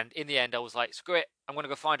 and in the end I was like, screw it, I'm going to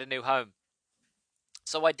go find a new home.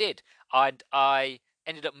 So I did, and I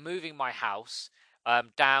ended up moving my house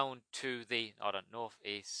down to the, I don't know, north,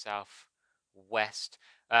 east, south, west,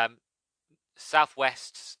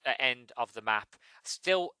 southwest end of the map.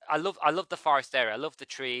 Still, I love the forest area. I love the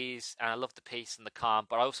trees, and I love the peace and the calm.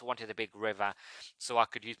 But I also wanted a big river, so I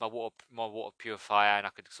could use my water purifier, and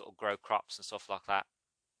I could sort of grow crops and stuff like that.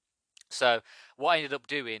 So what I ended up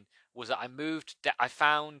doing was that I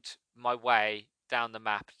found my way down the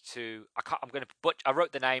map to, I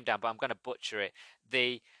wrote the name down, but I'm going to butcher it.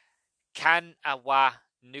 The Kanawa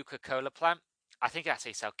Nuka-Cola plant. I think that's how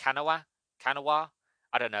you say Kanawa.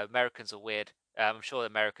 I don't know. Americans are weird. I'm sure the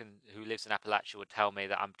American who lives in Appalachia would tell me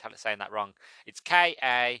that I'm saying that wrong. It's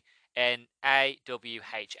Kanawha.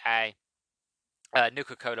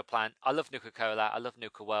 Nuka-Cola plant. I love Nuka-Cola. I love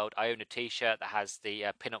Nuka World. I own a T-shirt that has the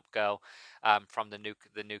pin-up girl from the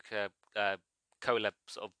Nuka Cola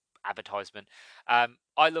sort of advertisement.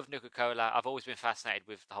 I love Nuka-Cola. I've always been fascinated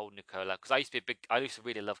with the whole Nuka-Cola, because I used to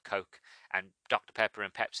really love Coke and Dr. Pepper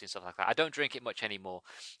and Pepsi and stuff like that. I don't drink it much anymore,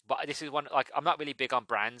 but this is one, like, I'm not really big on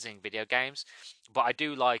brands in video games, but I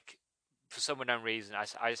do like, for some unknown reason,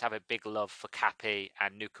 I just have a big love for Cappy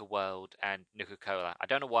and Nuka World and Nuka-Cola. I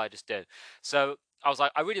don't know why, I just do. So I was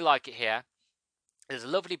like, I really like it here. There's a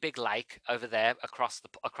lovely big lake over there across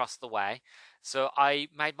the way. So I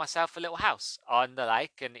made myself a little house on the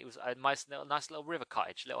lake, and it was a nice little river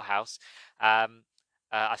cottage, little house. I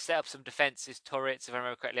set up some defenses, turrets, if I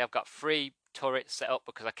remember correctly. I've got 3 turrets set up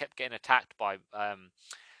because I kept getting attacked by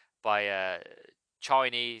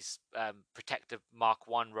Chinese protective Mark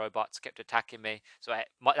 1 robots kept attacking me. So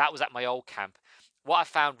that was at my old camp. What I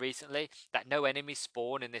found recently, that no enemies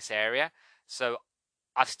spawn in this area. So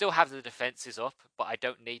I still have the defenses up, but I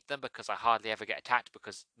don't need them because I hardly ever get attacked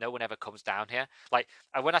because no one ever comes down here. Like,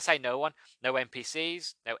 and when I say no one, no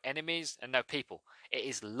NPCs, no enemies, and no people. It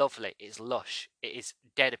is lovely. It is lush. It is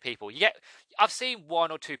dead of people. I've seen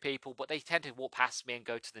one or two people, but they tend to walk past me and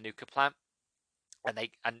go to the nuclear plant.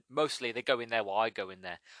 And mostly they go in there while I go in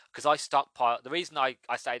there because I stockpile. The reason I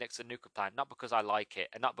stay next to the nuclear plant, not because I like it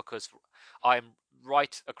and not because I'm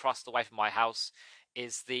right across the way from my house,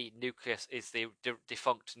 is the nucleus, is the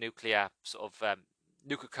defunct nuclear sort of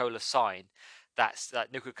Nuka-Cola sign. That's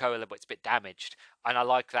that Nuka-Cola, but it's a bit damaged, and I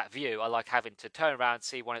like that view. I like having to turn around and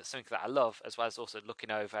see something that I love, as well as also looking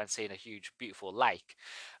over and seeing a huge, beautiful lake.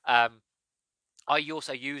 I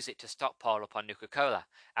also use it to stockpile up on Nuka-Cola.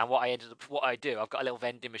 And what I do, I've got a little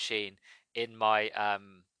vending machine in my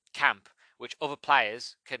camp, which other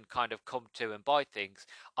players can kind of come to and buy things.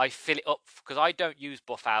 I fill it up because I don't use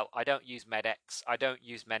Buff Out, I don't use Med-X, I don't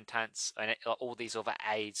use Mentance, and all these other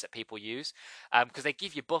aids that people use. Because they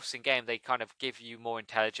give you buffs in game, they kind of give you more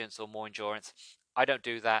intelligence or more endurance. I don't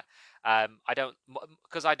do that. I don't,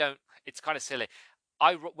 because I don't. It's kind of silly.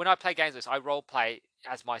 When I play games like this, I role play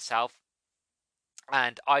as myself,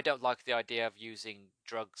 and I don't like the idea of using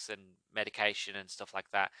drugs and medication and stuff like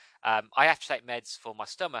that. I have to take meds for my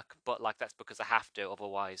stomach, but like that's because I have to.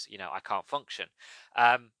 Otherwise, I can't function.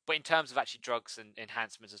 But in terms of actually drugs and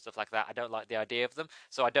enhancements and stuff like that, I don't like the idea of them.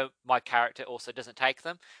 So I don't. My character also doesn't take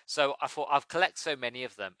them. So I thought I've collected so many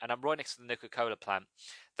of them, and I'm right next to the Nuka-Cola plant.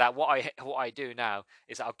 That what I do now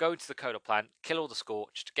is that I'll go into the cola plant, kill all the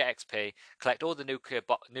scorched, get XP, collect all the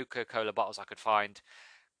Nuka-Cola bottles I could find,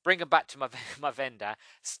 bring them back to my vendor,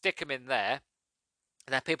 stick them in there,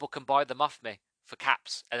 and then people can buy them off me for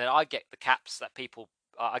caps. And then I get the caps that people,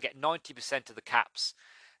 I get 90% of the caps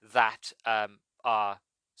that are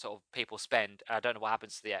sort of people spend. I don't know what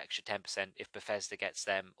happens to the extra 10% if Bethesda gets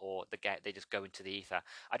them or they just go into the ether.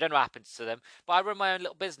 I don't know what happens to them, but I run my own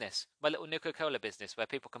little business, my little Nuka-Cola business, where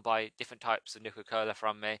people can buy different types of Nuka-Cola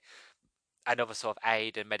from me and other sort of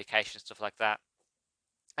aid and medication, stuff like that.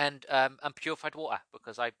 And purified water,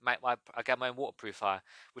 because I get my own water purifier,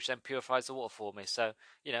 which then purifies the water for me. So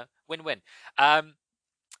win-win.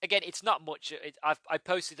 Again, it's not much. I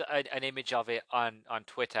posted an image of it on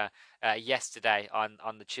Twitter yesterday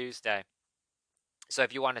on the Tuesday. So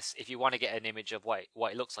if you want to get an image of what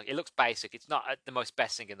it looks like, it looks basic. It's not the most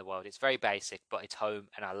best thing in the world. It's very basic, but it's home,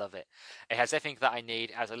 and I love it. It has everything that I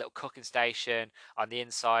need. It has a little cooking station on the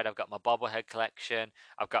inside. I've got my bobblehead collection.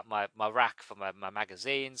 I've got my rack for my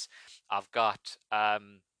magazines. I've got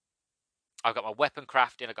my weapon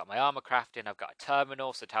crafting, I've got my armor crafting, I've got a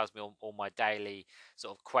terminal, so it tells me all my daily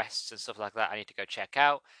sort of quests and stuff like that I need to go check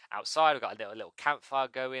out. Outside, I've got a little campfire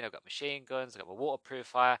going, I've got machine guns, I've got my water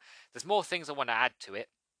purifier. There's more things I want to add to it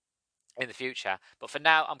in the future, but for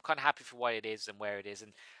now, I'm kind of happy for what it is and where it is,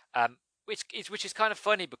 and which is kind of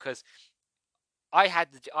funny because I had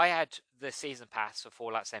the season pass for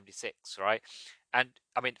Fallout 76, right? And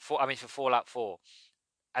for Fallout 4.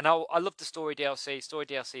 And I love the story DLC. Story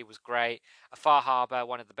DLC was great. A Far Harbor,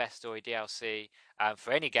 one of the best story DLC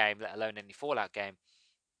for any game, let alone any Fallout game.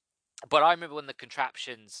 But I remember when the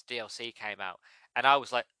Contraptions DLC came out, and I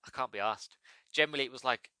was like, I can't be asked. Generally, it was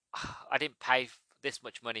like, I didn't pay this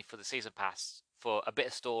much money for the season pass for a bit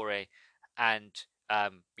of story, and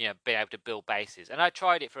being able to build bases. And I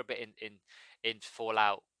tried it for a bit in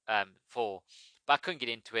Fallout 4, but I couldn't get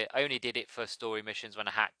into it. I only did it for story missions when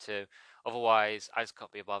I had to. Otherwise, I just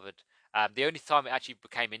can't be bothered. The only time it actually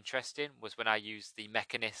became interesting was when I used the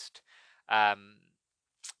Mechanist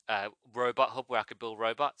robot hub where I could build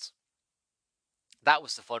robots. That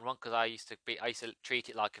was the fun one because I used to treat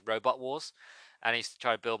it like Robot Wars, and I used to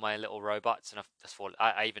try to build my little robots. And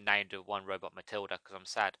I even named one robot Matilda because I'm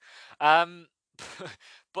sad.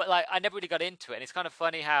 But like I never really got into it, and it's kind of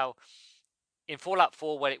funny how in Fallout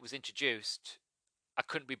 4 when it was introduced, I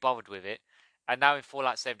couldn't be bothered with it, and now in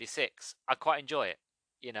Fallout 76, I quite enjoy it.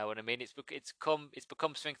 You know what I mean? It's become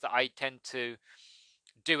something that I tend to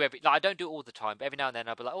do I don't do it all the time, but every now and then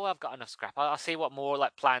I'll be like, oh, I've got enough scrap. I'll see what more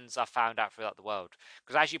like plans I found out throughout the world.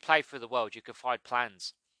 Because as you play through the world, you can find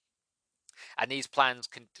plans, and these plans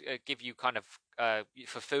can give you kind of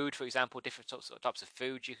for food, for example, different types of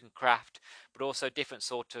food you can craft, but also different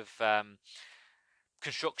sort of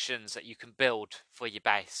constructions that you can build for your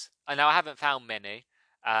base. And now I haven't found many.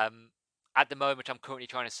 At the moment, I'm currently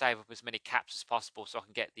trying to save up as many caps as possible so I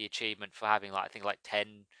can get the achievement for having I think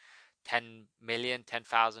 10 million,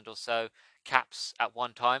 10,000 or so caps at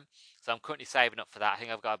one time. So I'm currently saving up for that. I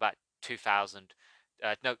think I've got about 2,000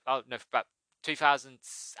 for about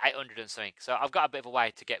 2,800 and something. So I've got a bit of a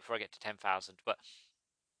way to get before I get to 10,000, but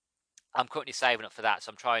I'm currently saving up for that.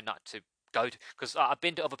 So I'm trying not to go to, because I've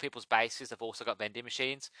been to other people's bases. They've also got vending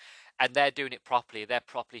machines, and they're doing it properly. They're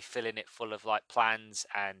properly filling it full of like plans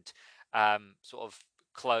and sort of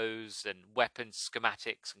clothes and weapons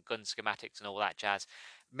schematics and gun schematics and all that jazz.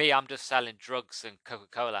 Me, I'm just selling drugs and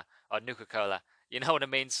Coca-Cola or Nuka-Cola. You know what I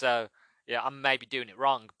mean? So yeah, I'm maybe doing it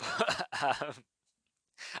wrong, but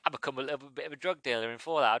I become a little bit of a drug dealer in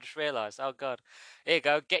Fallout. I just realised, oh god, here you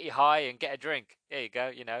go, get you high and get a drink. Here you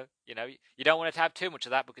go, you don't want to have too much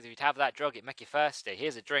of that because if you have that drug, it make you thirsty.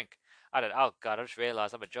 Here's a drink. Oh god, I just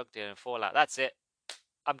realised I'm a drug dealer in Fallout. That's it.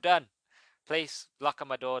 I'm done. Please lock on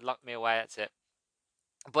my door, lock me away. That's it.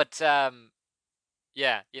 But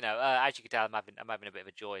yeah, as you can tell, I'm having a bit of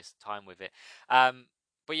a joyous time with it.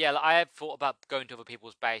 But yeah, like, I have thought about going to other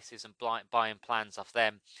people's bases and buying plans off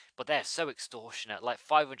them, but they're so extortionate, like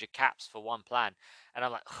 500 caps for one plan, and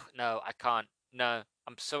I'm like, no, I can't. No,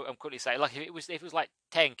 I'm quickly saying, like if it was like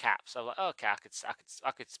 10 caps, I was like, oh, okay,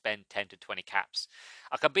 I could spend 10 to 20 caps.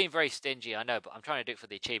 Like I'm being very stingy, I know, but I'm trying to do it for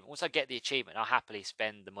the achievement. Once I get the achievement, I'll happily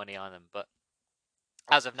spend the money on them. But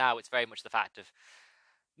as of now, it's very much the fact of,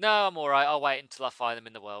 no, I'm all right. I'll wait until I find them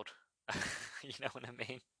in the world. You know what I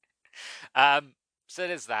mean? So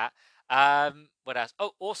there's that. What else?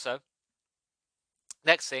 Oh, also,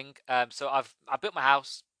 next thing. So I built my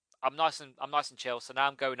house. I'm nice and chill. So now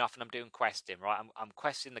I'm going off and I'm doing questing. Right, I'm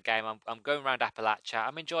questing the game. I'm going around Appalachia.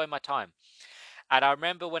 I'm enjoying my time. And I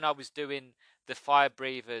remember when I was doing the Fire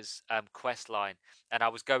Breathers quest line, and I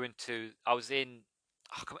was in.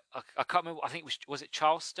 I can't remember. I think was it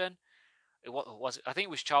Charleston? What was it? I think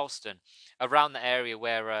it was Charleston, around the area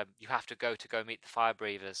where you have to go meet the fire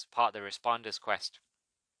breathers, part of the responders quest.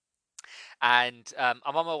 And I'm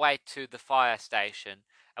on my way to the fire station,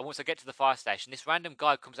 and once I get to the fire station, this random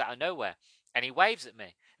guy comes out of nowhere, and he waves at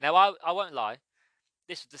me. Now I won't lie,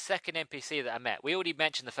 this was the second NPC that I met. We already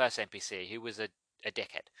mentioned the first NPC, who was a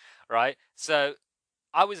dickhead, right? So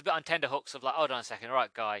I was a bit on tender hooks of like, hold on a second, all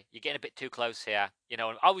right, guy, you're getting a bit too close here.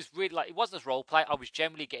 I was really like, it wasn't role play. I was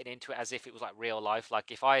generally getting into it as if it was like real life.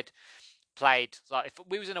 Like if I'd played, like if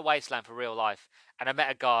we was in a wasteland for real life, and I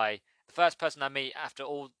met a guy, the first person I meet after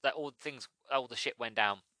all the shit went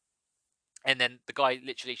down, and then the guy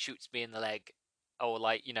literally shoots me in the leg, or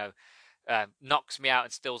like knocks me out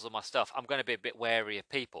and steals all my stuff. I'm going to be a bit wary of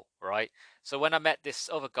people, right? So when I met this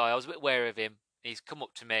other guy, I was a bit wary of him. He's come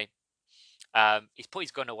up to me. He's put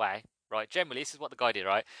his gun away, right? Generally, this is what the guy did,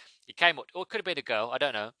 right? He came up, or it could have been a girl, I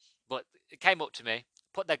don't know, but it came up to me,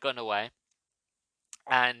 put their gun away,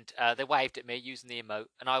 and they waved at me using the emote,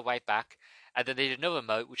 and I waved back, and then they did another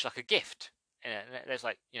emote, which is like a gift, and there's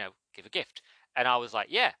like, give a gift, and I was like,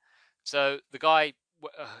 yeah. So the guy,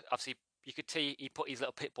 obviously, you could see he put his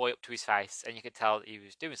little pit boy up to his face, and you could tell that he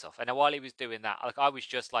was doing stuff. And then while he was doing that, like I was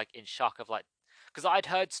just like in shock of like, because I'd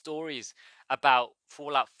heard stories about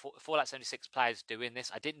Fallout 76 players doing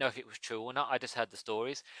this. I didn't know if it was true or not. I just heard the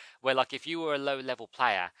stories where, like, if you were a low level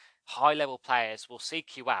player, high level players will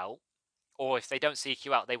seek you out, or if they don't seek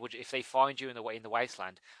you out, they would, if they find you in the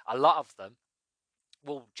wasteland. A lot of them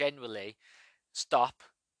will generally stop,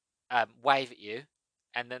 wave at you,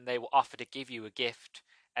 and then they will offer to give you a gift,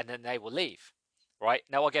 and then they will leave. Right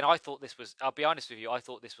now, again, I'll be honest with you, I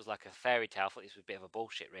thought this was like a fairy tale. I thought this was a bit of a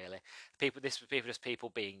bullshit, really. This was just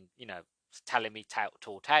people being, telling me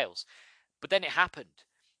tall tales. But then it happened,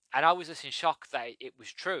 and I was just in shock that it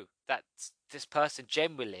was true. That this person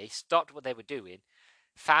generally stopped what they were doing,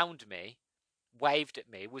 found me, waved at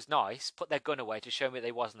me, was nice, put their gun away to show me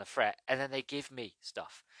they wasn't a threat, and then they give me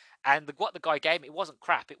stuff. And what the guy gave me, it wasn't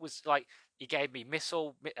crap. It was like, he gave me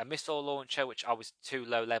a missile launcher, which I was too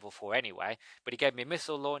low level for anyway. But he gave me a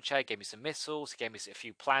missile launcher, he gave me some missiles, he gave me a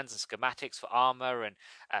few plans and schematics for armor and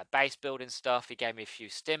base building stuff. He gave me a few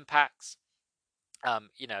stim packs.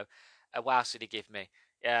 What else did he give me?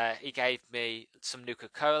 He gave me some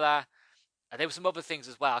Nuka-Cola. There were some other things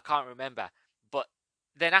as well. I can't remember. But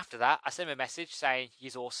then after that, I sent him a message saying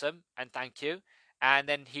he's awesome and thank you. And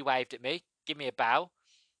then he waved at me, give me a bow.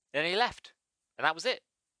 Then he left, and that was it.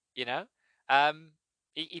 He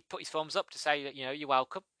put his thumbs up to say that you're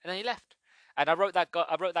welcome, and then he left. And I wrote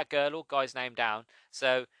that girl or guy's name down.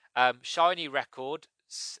 So Shiny Record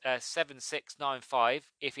 7695.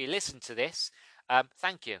 If you listen to this,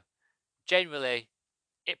 thank you. Generally,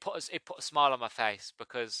 it put a smile on my face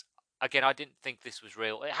because again, I didn't think this was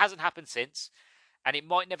real. It hasn't happened since, and it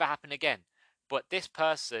might never happen again. But this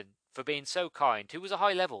person, for being so kind, who was a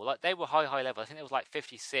high level, like they were high level. I think it was like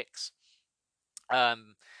 56.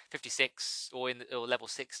 um 56 or level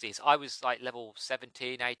 60s. I was like level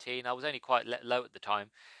 17, 18. I was only quite low at the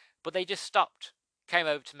time, but they just stopped, came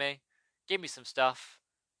over to me, gave me some stuff,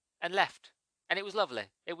 and left. And it was lovely.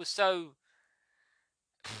 It was so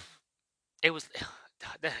it was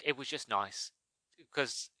it was just nice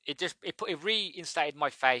because it reinstated my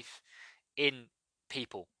faith in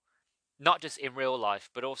people, not just in real life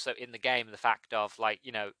but also in the game. The fact of, like,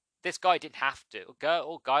 this guy didn't have to,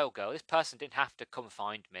 or girl, this person didn't have to come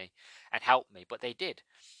find me and help me, but they did.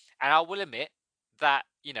 And I will admit that,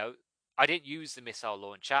 I didn't use the missile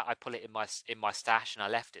launcher. I put it in my stash and I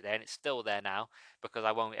left it there, and it's still there now because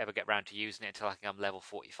I won't ever get around to using it until I think I'm level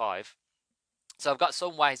 45. So I've got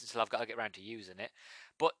some ways until I've got to get around to using it.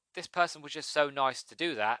 But this person was just so nice to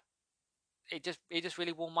do that. It just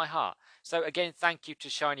really warmed my heart. So again, thank you to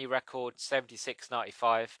Shiny Record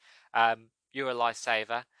 7695. You're a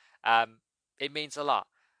lifesaver. It means a lot.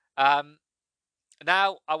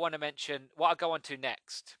 Now I want to mention what I go on to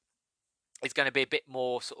next. It's going to be a bit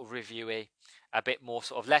more sort of reviewy, a bit more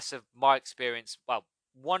sort of less of my experience. Well,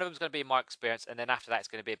 one of them is going to be my experience, and then after that, it's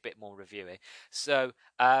going to be a bit more reviewy. So,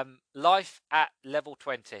 life at level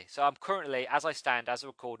 20. So I'm currently, as I stand, as I'm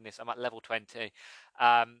recording this, I'm at level 20.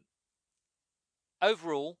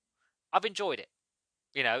 Overall, I've enjoyed it.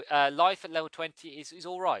 Life at level 20 is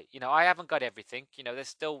all right. I haven't got everything. I've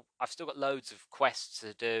still got loads of quests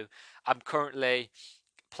to do. I'm currently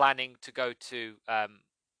planning to go to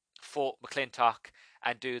Fort McClintock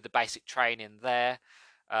and do the basic training there.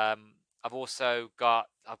 I've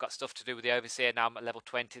got stuff to do with the Overseer. Now I'm at level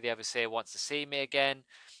 20. The Overseer wants to see me again.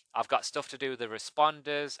 I've got stuff to do with the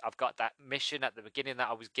responders. I've got that mission at the beginning that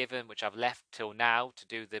I was given, which I've left till now to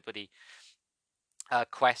do the bloody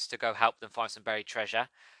quest to go help them find some buried treasure.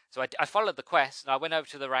 So I followed the quest, and I went over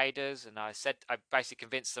to the raiders, and I basically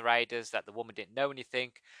convinced the raiders that the woman didn't know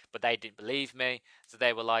anything, but they didn't believe me. So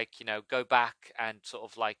they were like, go back and sort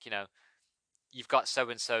of like, you've got so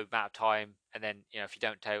and so amount of time, and then, if you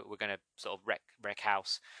don't tell it, we're going to sort of wreck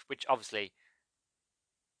house. Which obviously,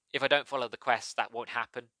 if I don't follow the quest, that won't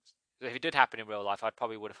happen. If it did happen in real life, I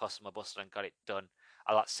probably would have hustled my bustle and got it done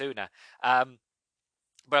a lot sooner.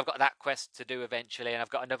 But I've got that quest to do eventually, and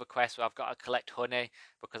I've got another quest where I've got to collect honey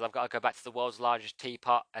because I've got to go back to the world's largest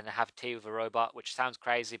teapot and have tea with a robot, which sounds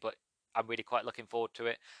crazy, but I'm really quite looking forward to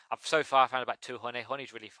it. I've so far found about 2 honey.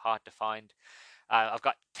 Honey's really hard to find. I've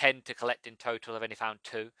got 10 to collect in total. I've only found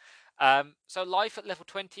 2. So life at level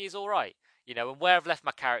 20 is all right. And where I've left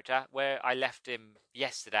my character, where I left him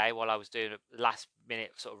yesterday while I was doing a last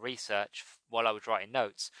minute sort of research while I was writing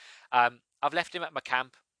notes, I've left him at my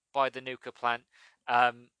camp by the nuclear plant.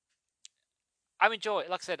 I'm enjoying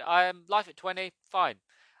it. Like I said, I'm life at 20, fine.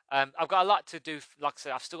 I've got a lot to do. Like I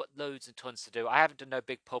said, I've still got loads and tons to do. I haven't done no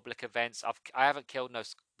big public events. I haven't killed no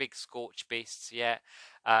big scorch beasts yet.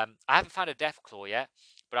 I haven't found a death claw yet,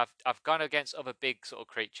 but I've gone against other big sort of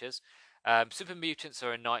creatures. Super mutants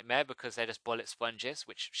are a nightmare because they're just bullet sponges,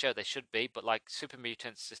 which sure they should be, but like super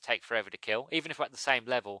mutants just take forever to kill. Even if we're at the same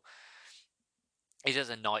level, it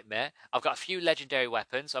is a nightmare. I've got a few legendary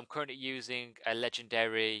weapons. I'm currently using a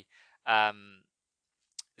legendary.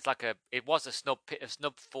 It was a snub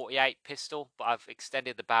 48 pistol, but I've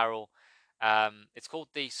extended the barrel. It's called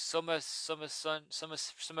the Somerset,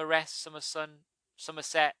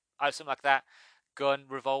 something like that, gun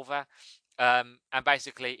revolver. And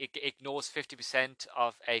basically it ignores 50%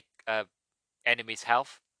 of a enemy's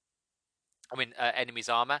health. Enemy's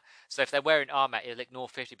armor. So if they're wearing armor, it'll ignore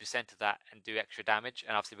 50% of that and do extra damage.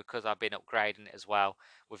 And obviously, because I've been upgrading it as well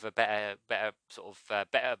with a better better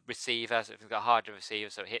receiver, so it's got a harder receiver,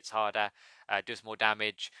 so it hits harder, does more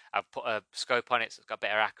damage. I've put a scope on it, so it's got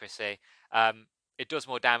better accuracy. It does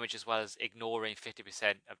more damage as well as ignoring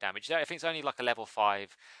 50% of damage. I think it's only like a level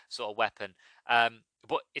 5 sort of weapon,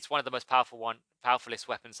 but it's one of the most powerfulest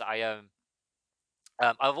weapons that I own.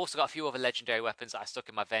 I've also got a few other legendary weapons that I stuck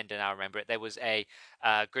in my vendor. Now I remember it. There was a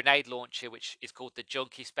grenade launcher, which is called the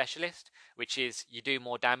Junkie Specialist, which is you do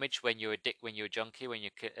more damage when you're a junkie, when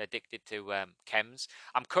you're addicted to chems.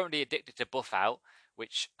 I'm currently addicted to Buff Out,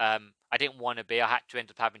 which I didn't want to be. I had to end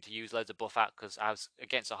up having to use loads of Buff Out because I was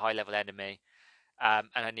against a high level enemy, and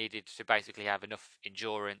I needed to basically have enough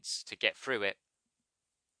endurance to get through it.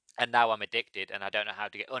 And now I'm addicted, and I don't know how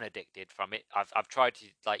to get unaddicted from it. I've tried to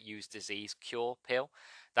use disease cure pill,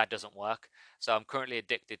 that doesn't work. So I'm currently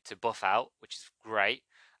addicted to Buff Out, which is great.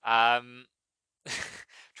 Trying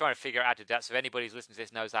to figure out how to do that. So if anybody who's listening to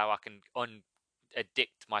this knows how I can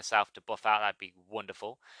addict myself to Buff Out, that'd be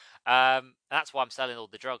wonderful. And that's why I'm selling all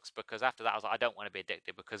the drugs, because after that I was like, I don't want to be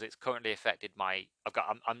addicted because it's currently affected my.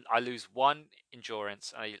 I lose 1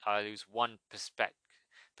 endurance, and I lose 1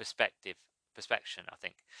 perspective. perspection, I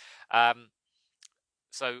think.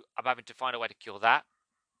 So I'm having to find a way to cure that.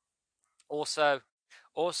 Also,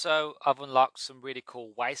 I've unlocked some really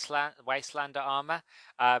cool Wastelander armor,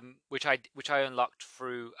 which I unlocked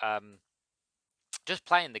through just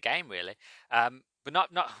playing the game, really. But not.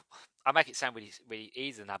 I make it sound really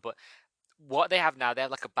easy now, but what they have now, they have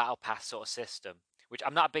like a battle pass sort of system, which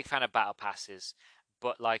I'm not a big fan of battle passes.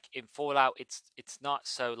 But like in Fallout, it's not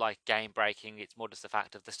so like game breaking. It's more just the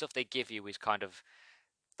fact of the stuff they give you is kind of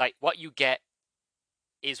like what you get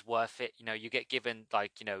is worth it. You get given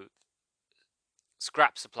like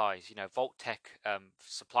scrap supplies, Vault Tech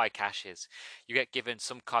supply caches. You get given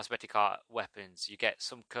some cosmetic art weapons. You get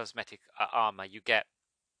some cosmetic armor. You get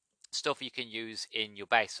stuff you can use in your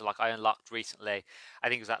base. So like I unlocked recently, I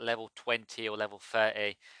think it was at level 20 or level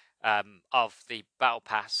 30 of the battle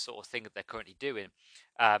pass sort of thing that they're currently doing.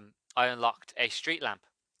 I unlocked a street lamp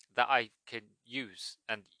that I can use,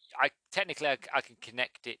 and I can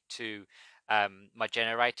connect it to my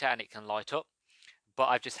generator and it can light up, but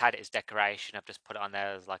I've just had it as decoration. I've just put it on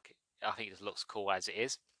there as like, I think it just looks cool as it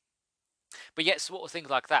is. But yet, sort of things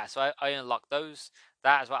like that. So I unlocked those.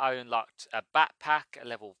 That as well. I unlocked a backpack, a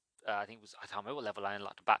level. I think it was. I don't remember what level I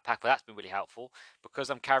unlocked a backpack, but that's been really helpful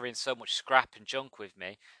because I'm carrying so much scrap and junk with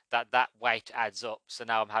me that weight adds up. So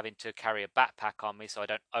now I'm having to carry a backpack on me so I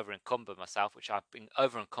don't over encumber myself, which I've been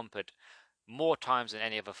over encumbered more times than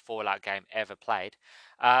any other Fallout game ever played,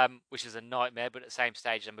 which is a nightmare. But at the same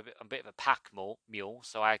stage, I'm a bit of a pack mule,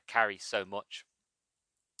 so I carry so much.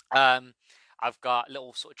 I've got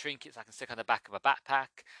little sort of trinkets I can stick on the back of a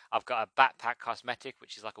backpack. I've got a backpack cosmetic,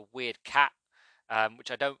 which is like a weird cat,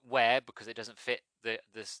 which I don't wear because it doesn't fit the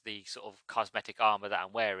sort of cosmetic armor that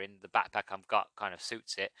I'm wearing. The backpack I've got kind of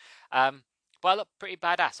suits it. But I look pretty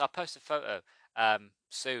badass. I'll post a photo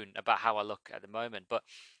soon about how I look at the moment. But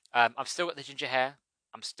I've still got the ginger hair.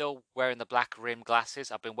 I'm still wearing the black rim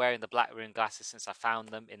glasses. I've been wearing the black rim glasses since I found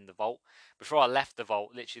them in the vault. Before I left the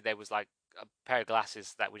vault, literally there was like a pair of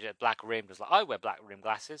glasses that were just black rimmed. I was like, I wear black rim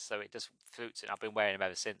glasses, so it just suits it. I've been wearing them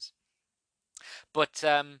ever since. But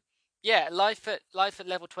yeah, life at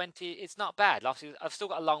level 20, it's not bad. Obviously, I've still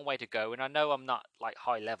got a long way to go, and I know I'm not like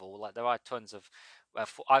high level. Like there are tons of.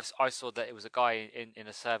 I saw that it was a guy in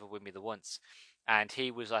a server with me the once, and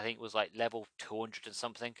he was, I think was like level 200 and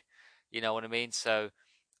something. You know what I mean? So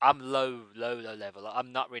I'm low level.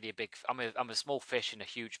 I'm not really a big. I'm a small fish in a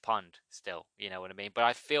huge pond still. You know what I mean? But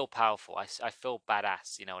I feel powerful. I feel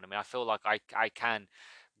badass. You know what I mean? I feel like I can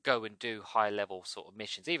go and do high level sort of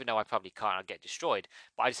missions, even though I probably can't. I'll get destroyed.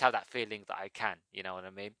 But I just have that feeling that I can. You know what I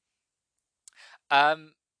mean?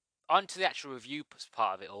 Um, On to the actual review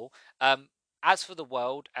part of it all. As for the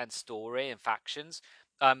world and story and factions,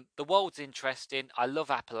 the world's interesting. I love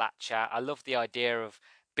Appalachia. I love the idea of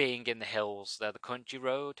being in the hills. The country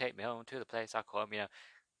road, take me home to the place I call home.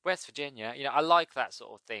 West Virginia. I like that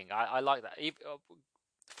sort of thing. I like that.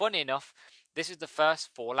 Funny enough, this is the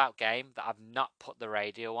first Fallout game that I've not put the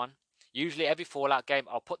radio on. Usually, every Fallout game,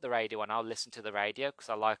 I'll put the radio on. I'll listen to the radio because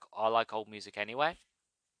I like old music anyway,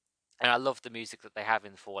 and I love the music that they have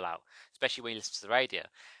in Fallout, especially when you listen to the radio.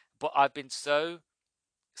 But I've been so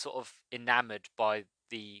sort of enamored by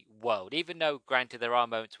the world, even though, granted, there are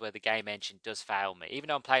moments where the game engine does fail me. Even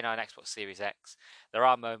though I'm playing on an Xbox Series X, there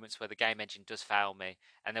are moments where the game engine does fail me,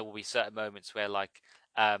 and there will be certain moments where, like,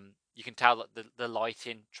 you can tell that the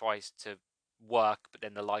lighting tries to work, but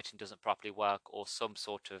then the lighting doesn't properly work, or some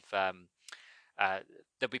sort of uh,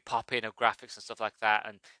 there'll be pop-in of graphics and stuff like that,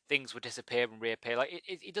 and things will disappear and reappear. Like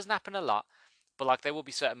it doesn't happen a lot, but like there will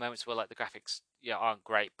be certain moments where like the graphics aren't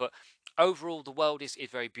great, but overall the world is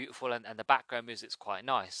very beautiful, and the background music's quite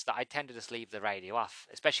nice. That I tend to just leave the radio off,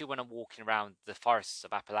 especially when I'm walking around the forests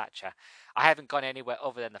of Appalachia. I haven't gone anywhere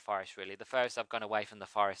other than the forest really. The furthest I've gone away from the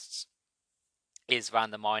forests is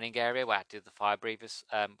around the mining area where I did the Fire Breathers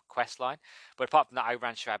quest line. But apart from that, I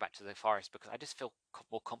ran straight back to the forest because I just feel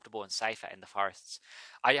more comfortable and safer in the forests.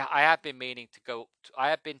 I have been meaning to go. I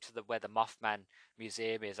have been to the where the Mothman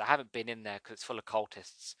Museum is. I haven't been in there because it's full of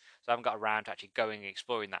cultists, so I haven't got around to actually going and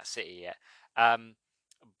exploring that city yet.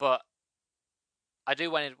 But I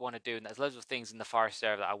do want to do, and there's loads of things in the forest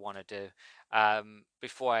area that I want to do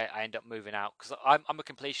before I end up moving out because I'm a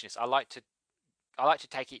completionist. I like to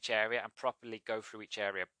take each area and properly go through each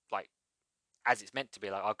area like as it's meant to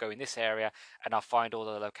be. Like I'll go in this area and I'll find all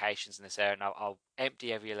the locations in this area, and I'll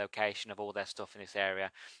empty every location of all their stuff in this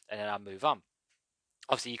area, and then I'll move on.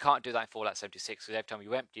 Obviously, you can't do that in Fallout 76 because every time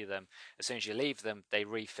you empty them, as soon as you leave them, they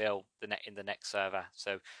refill in the next server.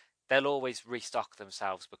 So they'll always restock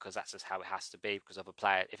themselves because that's just how it has to be because of a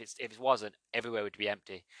player. If it wasn't, everywhere would be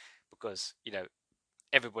empty because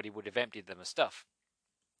everybody would have emptied them of stuff.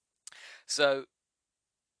 So,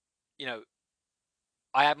 you know,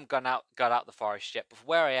 I haven't got out the forest yet, but for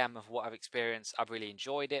where I am and what I've experienced, I've really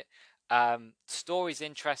enjoyed it. Story's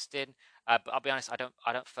interesting, but I'll be honest, I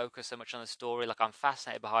don't focus so much on the story. Like I'm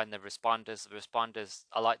fascinated behind the responders. The responders,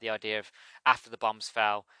 I like the idea of after the bombs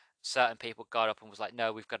fell, certain people got up and was like,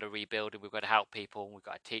 no, we've got to rebuild and we've got to help people and we've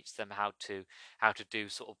got to teach them how to do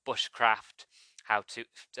sort of bushcraft, how to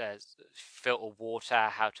filter water,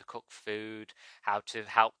 how to cook food, how to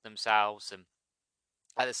help themselves. And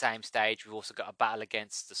at the same stage, we've also got a battle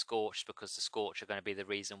against the Scorched because the Scorched are going to be the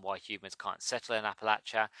reason why humans can't settle in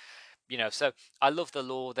Appalachia. So I love the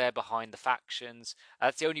lore there behind the factions.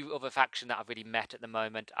 That's the only other faction that I've really met at the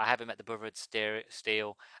moment. I haven't met the Brotherhood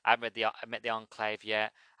Steel. I haven't met the Enclave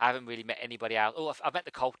yet. I haven't really met anybody else. Oh, I've met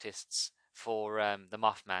the cultists for the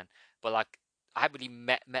Mothman, but like I haven't really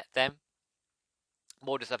met them.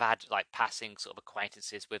 More just I've had like passing sort of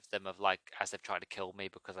acquaintances with them of like as they've tried to kill me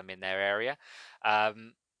because I'm in their area.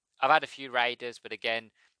 Um, I've had a few raiders, but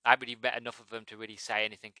again, I haven't really met enough of them to really say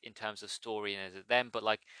anything in terms of story and as them. But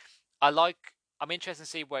like I'm interested to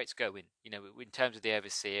see where it's going, in terms of the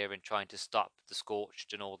Overseer and trying to stop the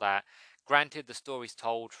Scorched and all that. Granted, the story's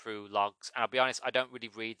told through logs, and I'll be honest, I don't really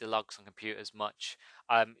read the logs on computers much.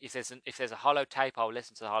 If there's a holotape, I'll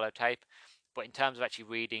listen to the holotape. But in terms of actually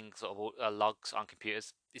reading sort of logs on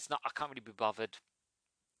computers, it's not. I can't really be bothered.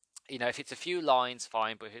 If it's a few lines,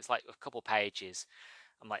 fine. But if it's like a couple pages,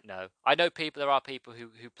 I'm like, no. I know there are people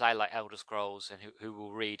who play like Elder Scrolls and who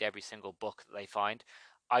will read every single book that they find.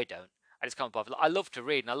 I don't. I just can't bother. I love to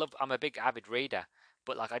read, and I'm a big avid reader,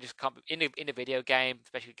 but like I just can't in a video game,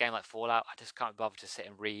 especially a game like Fallout. I just can't bother to sit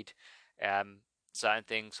and read um, certain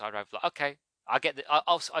things. So I'd rather like, okay, I get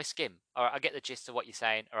I skim. All right, I get the gist of what you're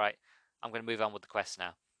saying. All right, I'm going to move on with the quest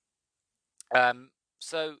now.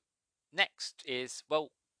 So next is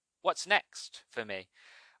what's next for me?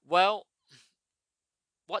 Well,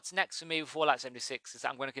 what's next for me with Fallout 76 is that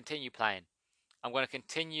I'm going to continue playing. I'm going to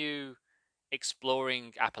continue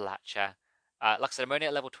exploring Appalachia. Like I said, I'm only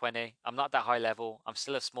at level 20. I'm not that high level. I'm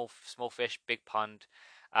still a small fish, big pond.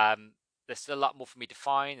 Um, there's still a lot more for me to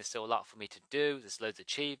find. There's still a lot for me to do. There's loads of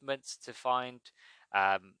achievements to find.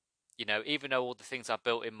 Um, even though all the things I've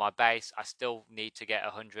built in my base, I still need to get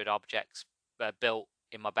 100 objects built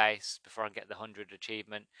in my base before I get the 100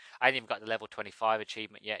 achievement. I haven't even got the level 25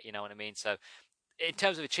 achievement yet. You know what I mean? So in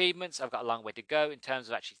terms of achievements, I've got a long way to go. In terms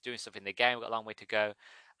of actually doing stuff in the game, I've got a long way to go.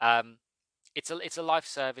 Um, it's a live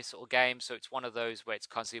service sort of game, so it's one of those where it's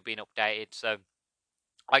constantly being updated. So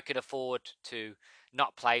I could afford to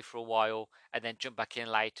not play for a while and then jump back in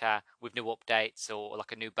later with new updates or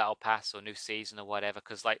like a new battle pass or new season or whatever.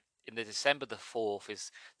 Because like in the December the 4th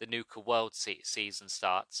is the Nuka World season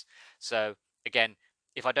starts. So again,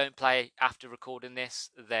 if I don't play after recording this,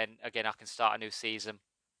 then again I can start a new season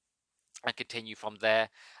and continue from there.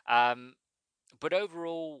 But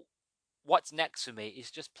overall, what's next for me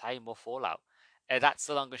is just playing more Fallout. That's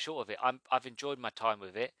the long and short of it. I've enjoyed my time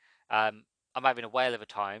with it. I'm having a whale of a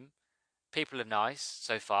time. People are nice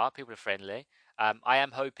so far. People are friendly. I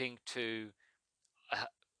am hoping to. Uh,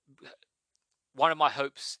 One of my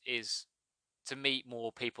hopes is to meet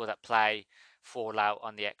more people that play Fallout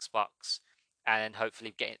on the Xbox, and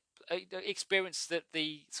hopefully get experience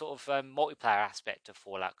the sort of multiplayer aspect of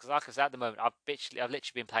Fallout. Because like I said, at the moment, I've literally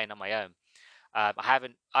been playing on my own. I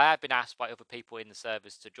have been asked by other people in the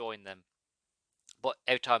servers to join them, but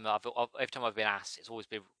every time I've been asked, it's always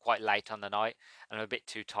been quite late on the night, and I'm a bit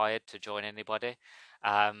too tired to join anybody.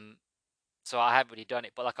 Um, so I haven't really done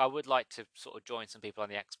it, but like I would like to sort of join some people on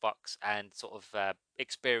the Xbox and sort of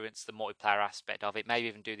experience the multiplayer aspect of it. Maybe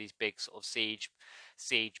even do these big sort of siege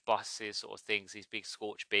bosses sort of things, these big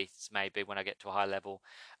scorch beasts. Maybe when I get to a high level.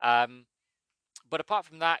 Um, but apart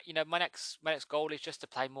from that, my next goal is just to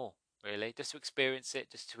play more, really, just to experience it,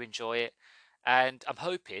 just to enjoy it, and I'm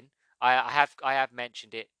hoping I have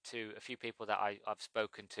mentioned it to a few people that I've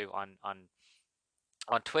spoken to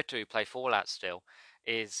on Twitter who play Fallout still.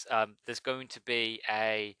 Is there's going to be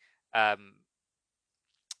um,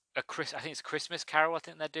 I think it's a Christmas Carol. I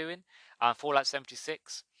think they're doing Fallout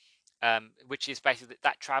 76. Which is basically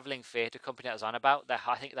that traveling theatre company that I was on about.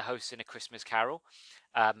 I think they're hosting a Christmas Carol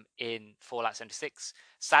in Fallout 76.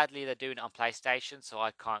 Sadly, they're doing it on PlayStation, so I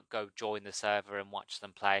can't go join the server and watch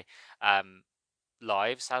them play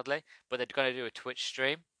live, sadly. But they're going to do a Twitch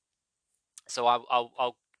stream, so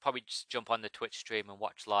I'll probably just jump on the Twitch stream and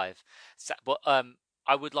watch live. But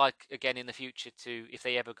I would like, again, in the future to, if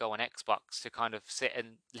they ever go on Xbox, to kind of sit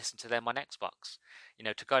and listen to them on Xbox,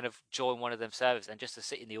 to kind of join one of them servers and just to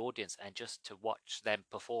sit in the audience and just to watch them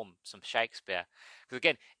perform some Shakespeare. Because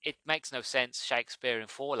again, it makes no sense Shakespeare in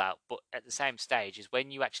Fallout, but at the same stage is when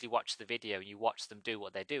you actually watch the video and you watch them do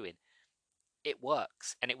what they're doing, it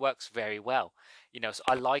works, and it works very well. So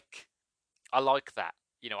I like that.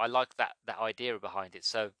 I like that idea behind it.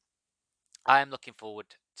 So I am looking forward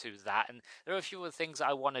to that, and there are a few other things that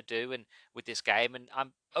I want to do and with this game. And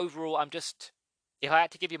I'm just, if I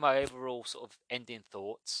had to give you my overall sort of ending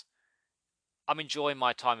thoughts, I'm enjoying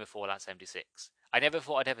my time with Fallout 76. I never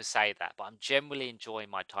thought I'd ever say that, but I'm generally enjoying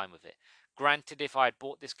my time with it. Granted, if I had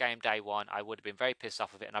bought this game day one, I would have been very pissed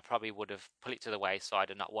off with it, and I probably would have put it to the wayside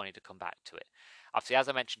and not wanted to come back to it. Obviously, as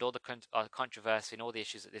I mentioned, all the controversy and all the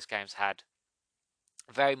issues that this game's had,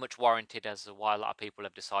 very much warranted, as to why a lot of people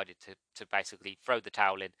have decided to basically throw the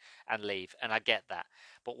towel in and leave, and I get that.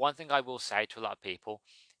 But one thing I will say to a lot of people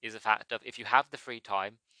is the fact of, if you have the free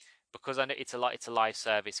time, because I know it's a live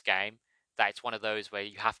service game, that it's one of those where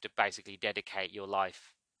you have to basically dedicate your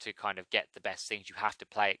life to kind of get the best things. You have to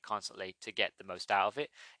play it constantly to get the most out of it.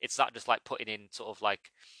 It's not just like putting in sort of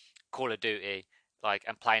like Call of Duty, like,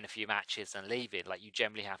 and playing a few matches and leaving. Like, you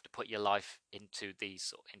generally have to put your life into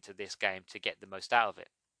this game to get the most out of it.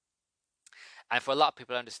 And for a lot of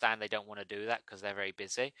people, I understand they don't want to do that because they're very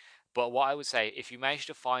busy. But what I would say, if you manage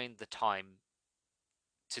to find the time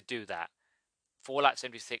to do that, Fallout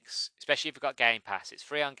 76, especially if you've got Game Pass, it's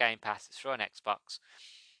free on Game Pass, it's free on Xbox.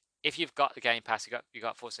 If you've got the Game Pass,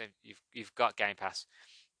 you've got Game Pass,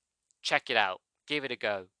 check it out, give it a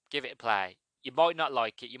go, give it a play. You might not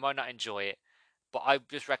like it, you might not enjoy it, but I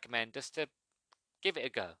just recommend just to give it a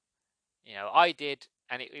go. I did,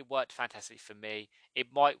 and it worked fantastically for me. It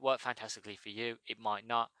might work fantastically for you, it might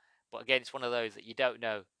not. But again, it's one of those that you don't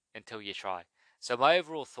know until you try. So my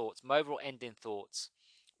overall ending thoughts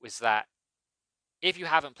was that if you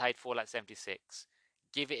haven't played Fallout 76,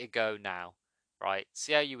 give it a go now, right?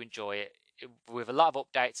 See how you enjoy it. With a lot of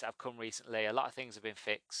updates that have come recently, a lot of things have been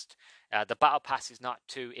fixed. The battle pass is not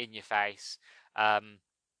too in your face.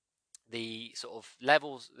 The sort of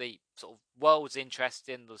levels, the sort of world's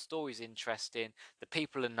interesting, the story's interesting, the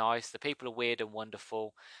people are nice, the people are weird and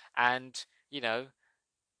wonderful, and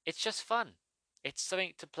it's just fun. It's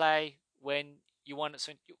something to play when you want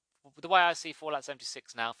it. The way I see Fallout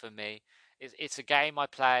 76 now, for me, is it's a game I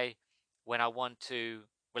play when I want to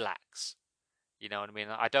relax. You know what I mean?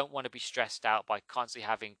 I don't want to be stressed out by constantly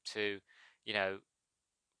having to, you know,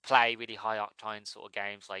 play really high octane sort of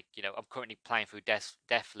games. Like, I'm currently playing through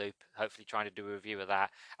Deathloop, hopefully trying to do a review of that.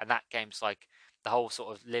 And that game's like, the whole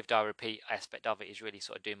sort of live, die, repeat aspect of it is really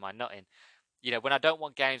sort of doing my nutting. When I don't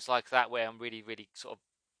want games like that where I'm really, really sort of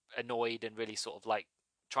annoyed and really sort of like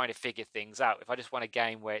trying to figure things out. If I just want a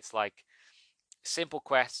game where it's like simple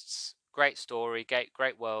quests, great story,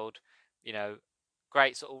 great world, you know,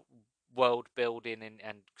 great sort of world building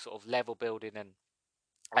and sort of level building, and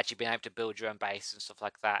actually being able to build your own base and stuff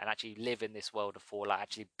like that, and actually live in this world of Fallout,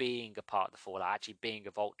 actually being a part of the Fallout, actually being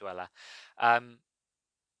a vault dweller.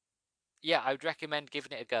 Yeah, I would recommend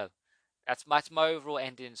giving it a go. That's my overall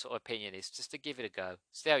ending sort of opinion, is just to give it a go,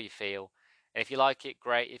 see how you feel, and if you like it,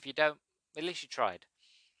 great. If you don't, at least you tried.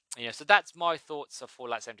 So that's my thoughts of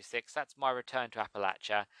Fallout 76. That's my return to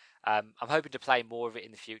Appalachia. I'm hoping to play more of it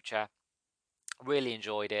in the future. Really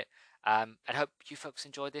enjoyed it, and hope you folks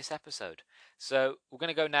enjoyed this episode. So we're going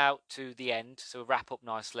to go now to the end, so we'll wrap up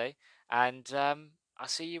nicely, and I'll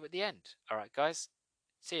see you at the end. All right, guys,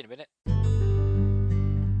 see you in a minute.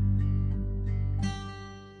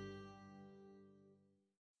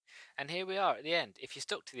 And here we are at the end. If you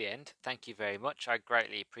stuck to the end, thank you very much. I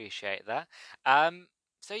greatly appreciate that.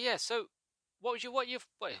 So yeah, so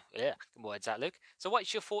yeah, words out, Luke. So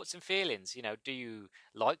what's your thoughts and feelings? Do you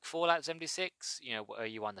like Fallout 76? Are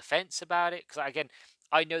you on the fence about it? Because again,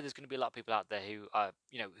 I know there's going to be a lot of people out there who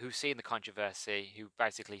who've seen the controversy, who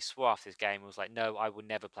basically swore off this game and was like, no, I will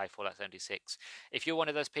never play Fallout 76. If you're one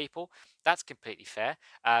of those people, that's completely fair.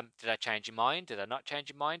 Did I change your mind? Did I not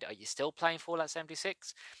change your mind? Are you still playing Fallout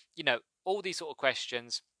 76? All these sort of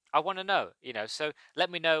questions I want to know. So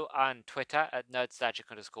let me know on Twitter at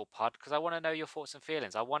Nerdstalgic_pod, because I want to know your thoughts and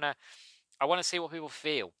feelings. I want to see what people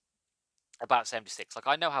feel about 76. Like,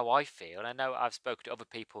 I know how I feel, and I know I've spoken to other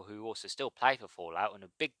people who also still play for Fallout and are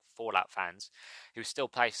big Fallout fans who still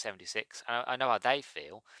play 76, and I know how they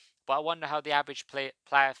feel. But I wonder how the average player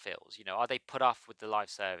feels. Are they put off with the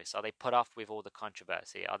live service? Are they put off with all the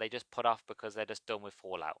controversy? Are they just put off because they're just done with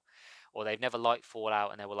Fallout? Or they've never liked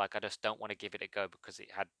Fallout and they were like, I just don't want to give it a go because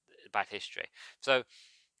it had bad history. So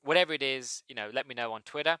whatever it is, let me know on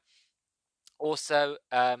Twitter. Also,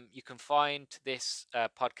 you can find this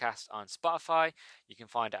podcast on Spotify. You can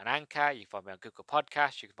find it on Anchor. You can find me on Google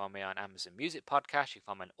Podcasts. You can find me on Amazon Music Podcast. You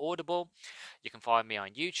can find me on Audible. You can find me on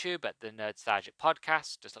YouTube at the Nerdstalgic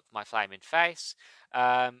Podcast. Just look for my flaming face.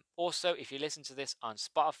 Also, if you listen to this on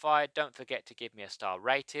Spotify, don't forget to give me a star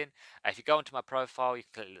rating. If you go onto my profile, you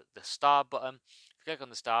can click the star button. If you click on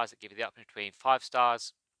the stars, it gives you the option between 5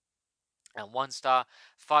 stars and 1 star.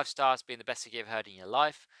 5 stars being the best thing you've heard in your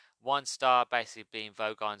life. 1 star basically being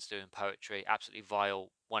Vogons doing poetry, absolutely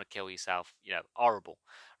vile, want to kill yourself, horrible,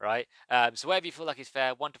 right? So wherever you feel like it's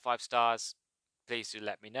fair, 1 to 5 stars, please do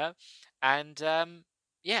let me know. And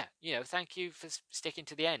yeah, thank you for sticking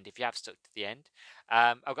to the end. If you have stuck to the end,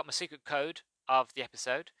 I've got my secret code of the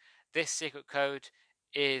episode. This secret code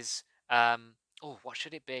is what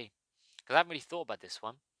should it be? Because I haven't really thought about this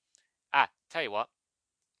one. Tell you what.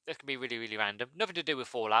 This can be really, really random. Nothing to do with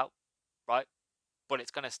Fallout, right? But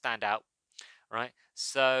it's going to stand out, right?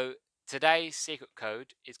 So today's secret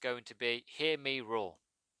code is going to be Hear Me Roar.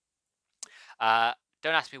 Don't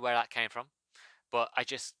ask me where that came from, but I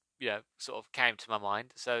just, sort of came to my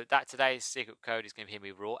mind. So that today's secret code is going to be Hear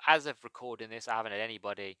Me Roar. As of recording this, I haven't had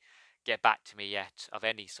anybody get back to me yet of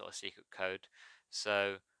any sort of secret code.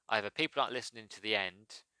 So either people aren't listening to the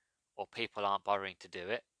end, or people aren't bothering to do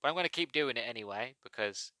it. But I'm going to keep doing it anyway,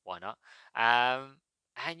 because why not?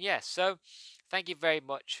 And yeah, so thank you very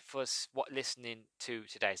much for listening to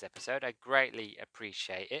today's episode. I greatly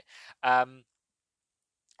appreciate it. And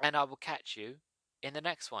I will catch you in the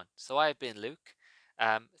next one. So I've been Luke.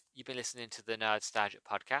 You've been listening to the Nerdstalgic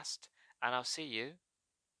podcast, and I'll see you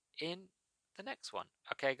in the next one.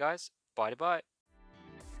 Okay, guys? Bye-bye.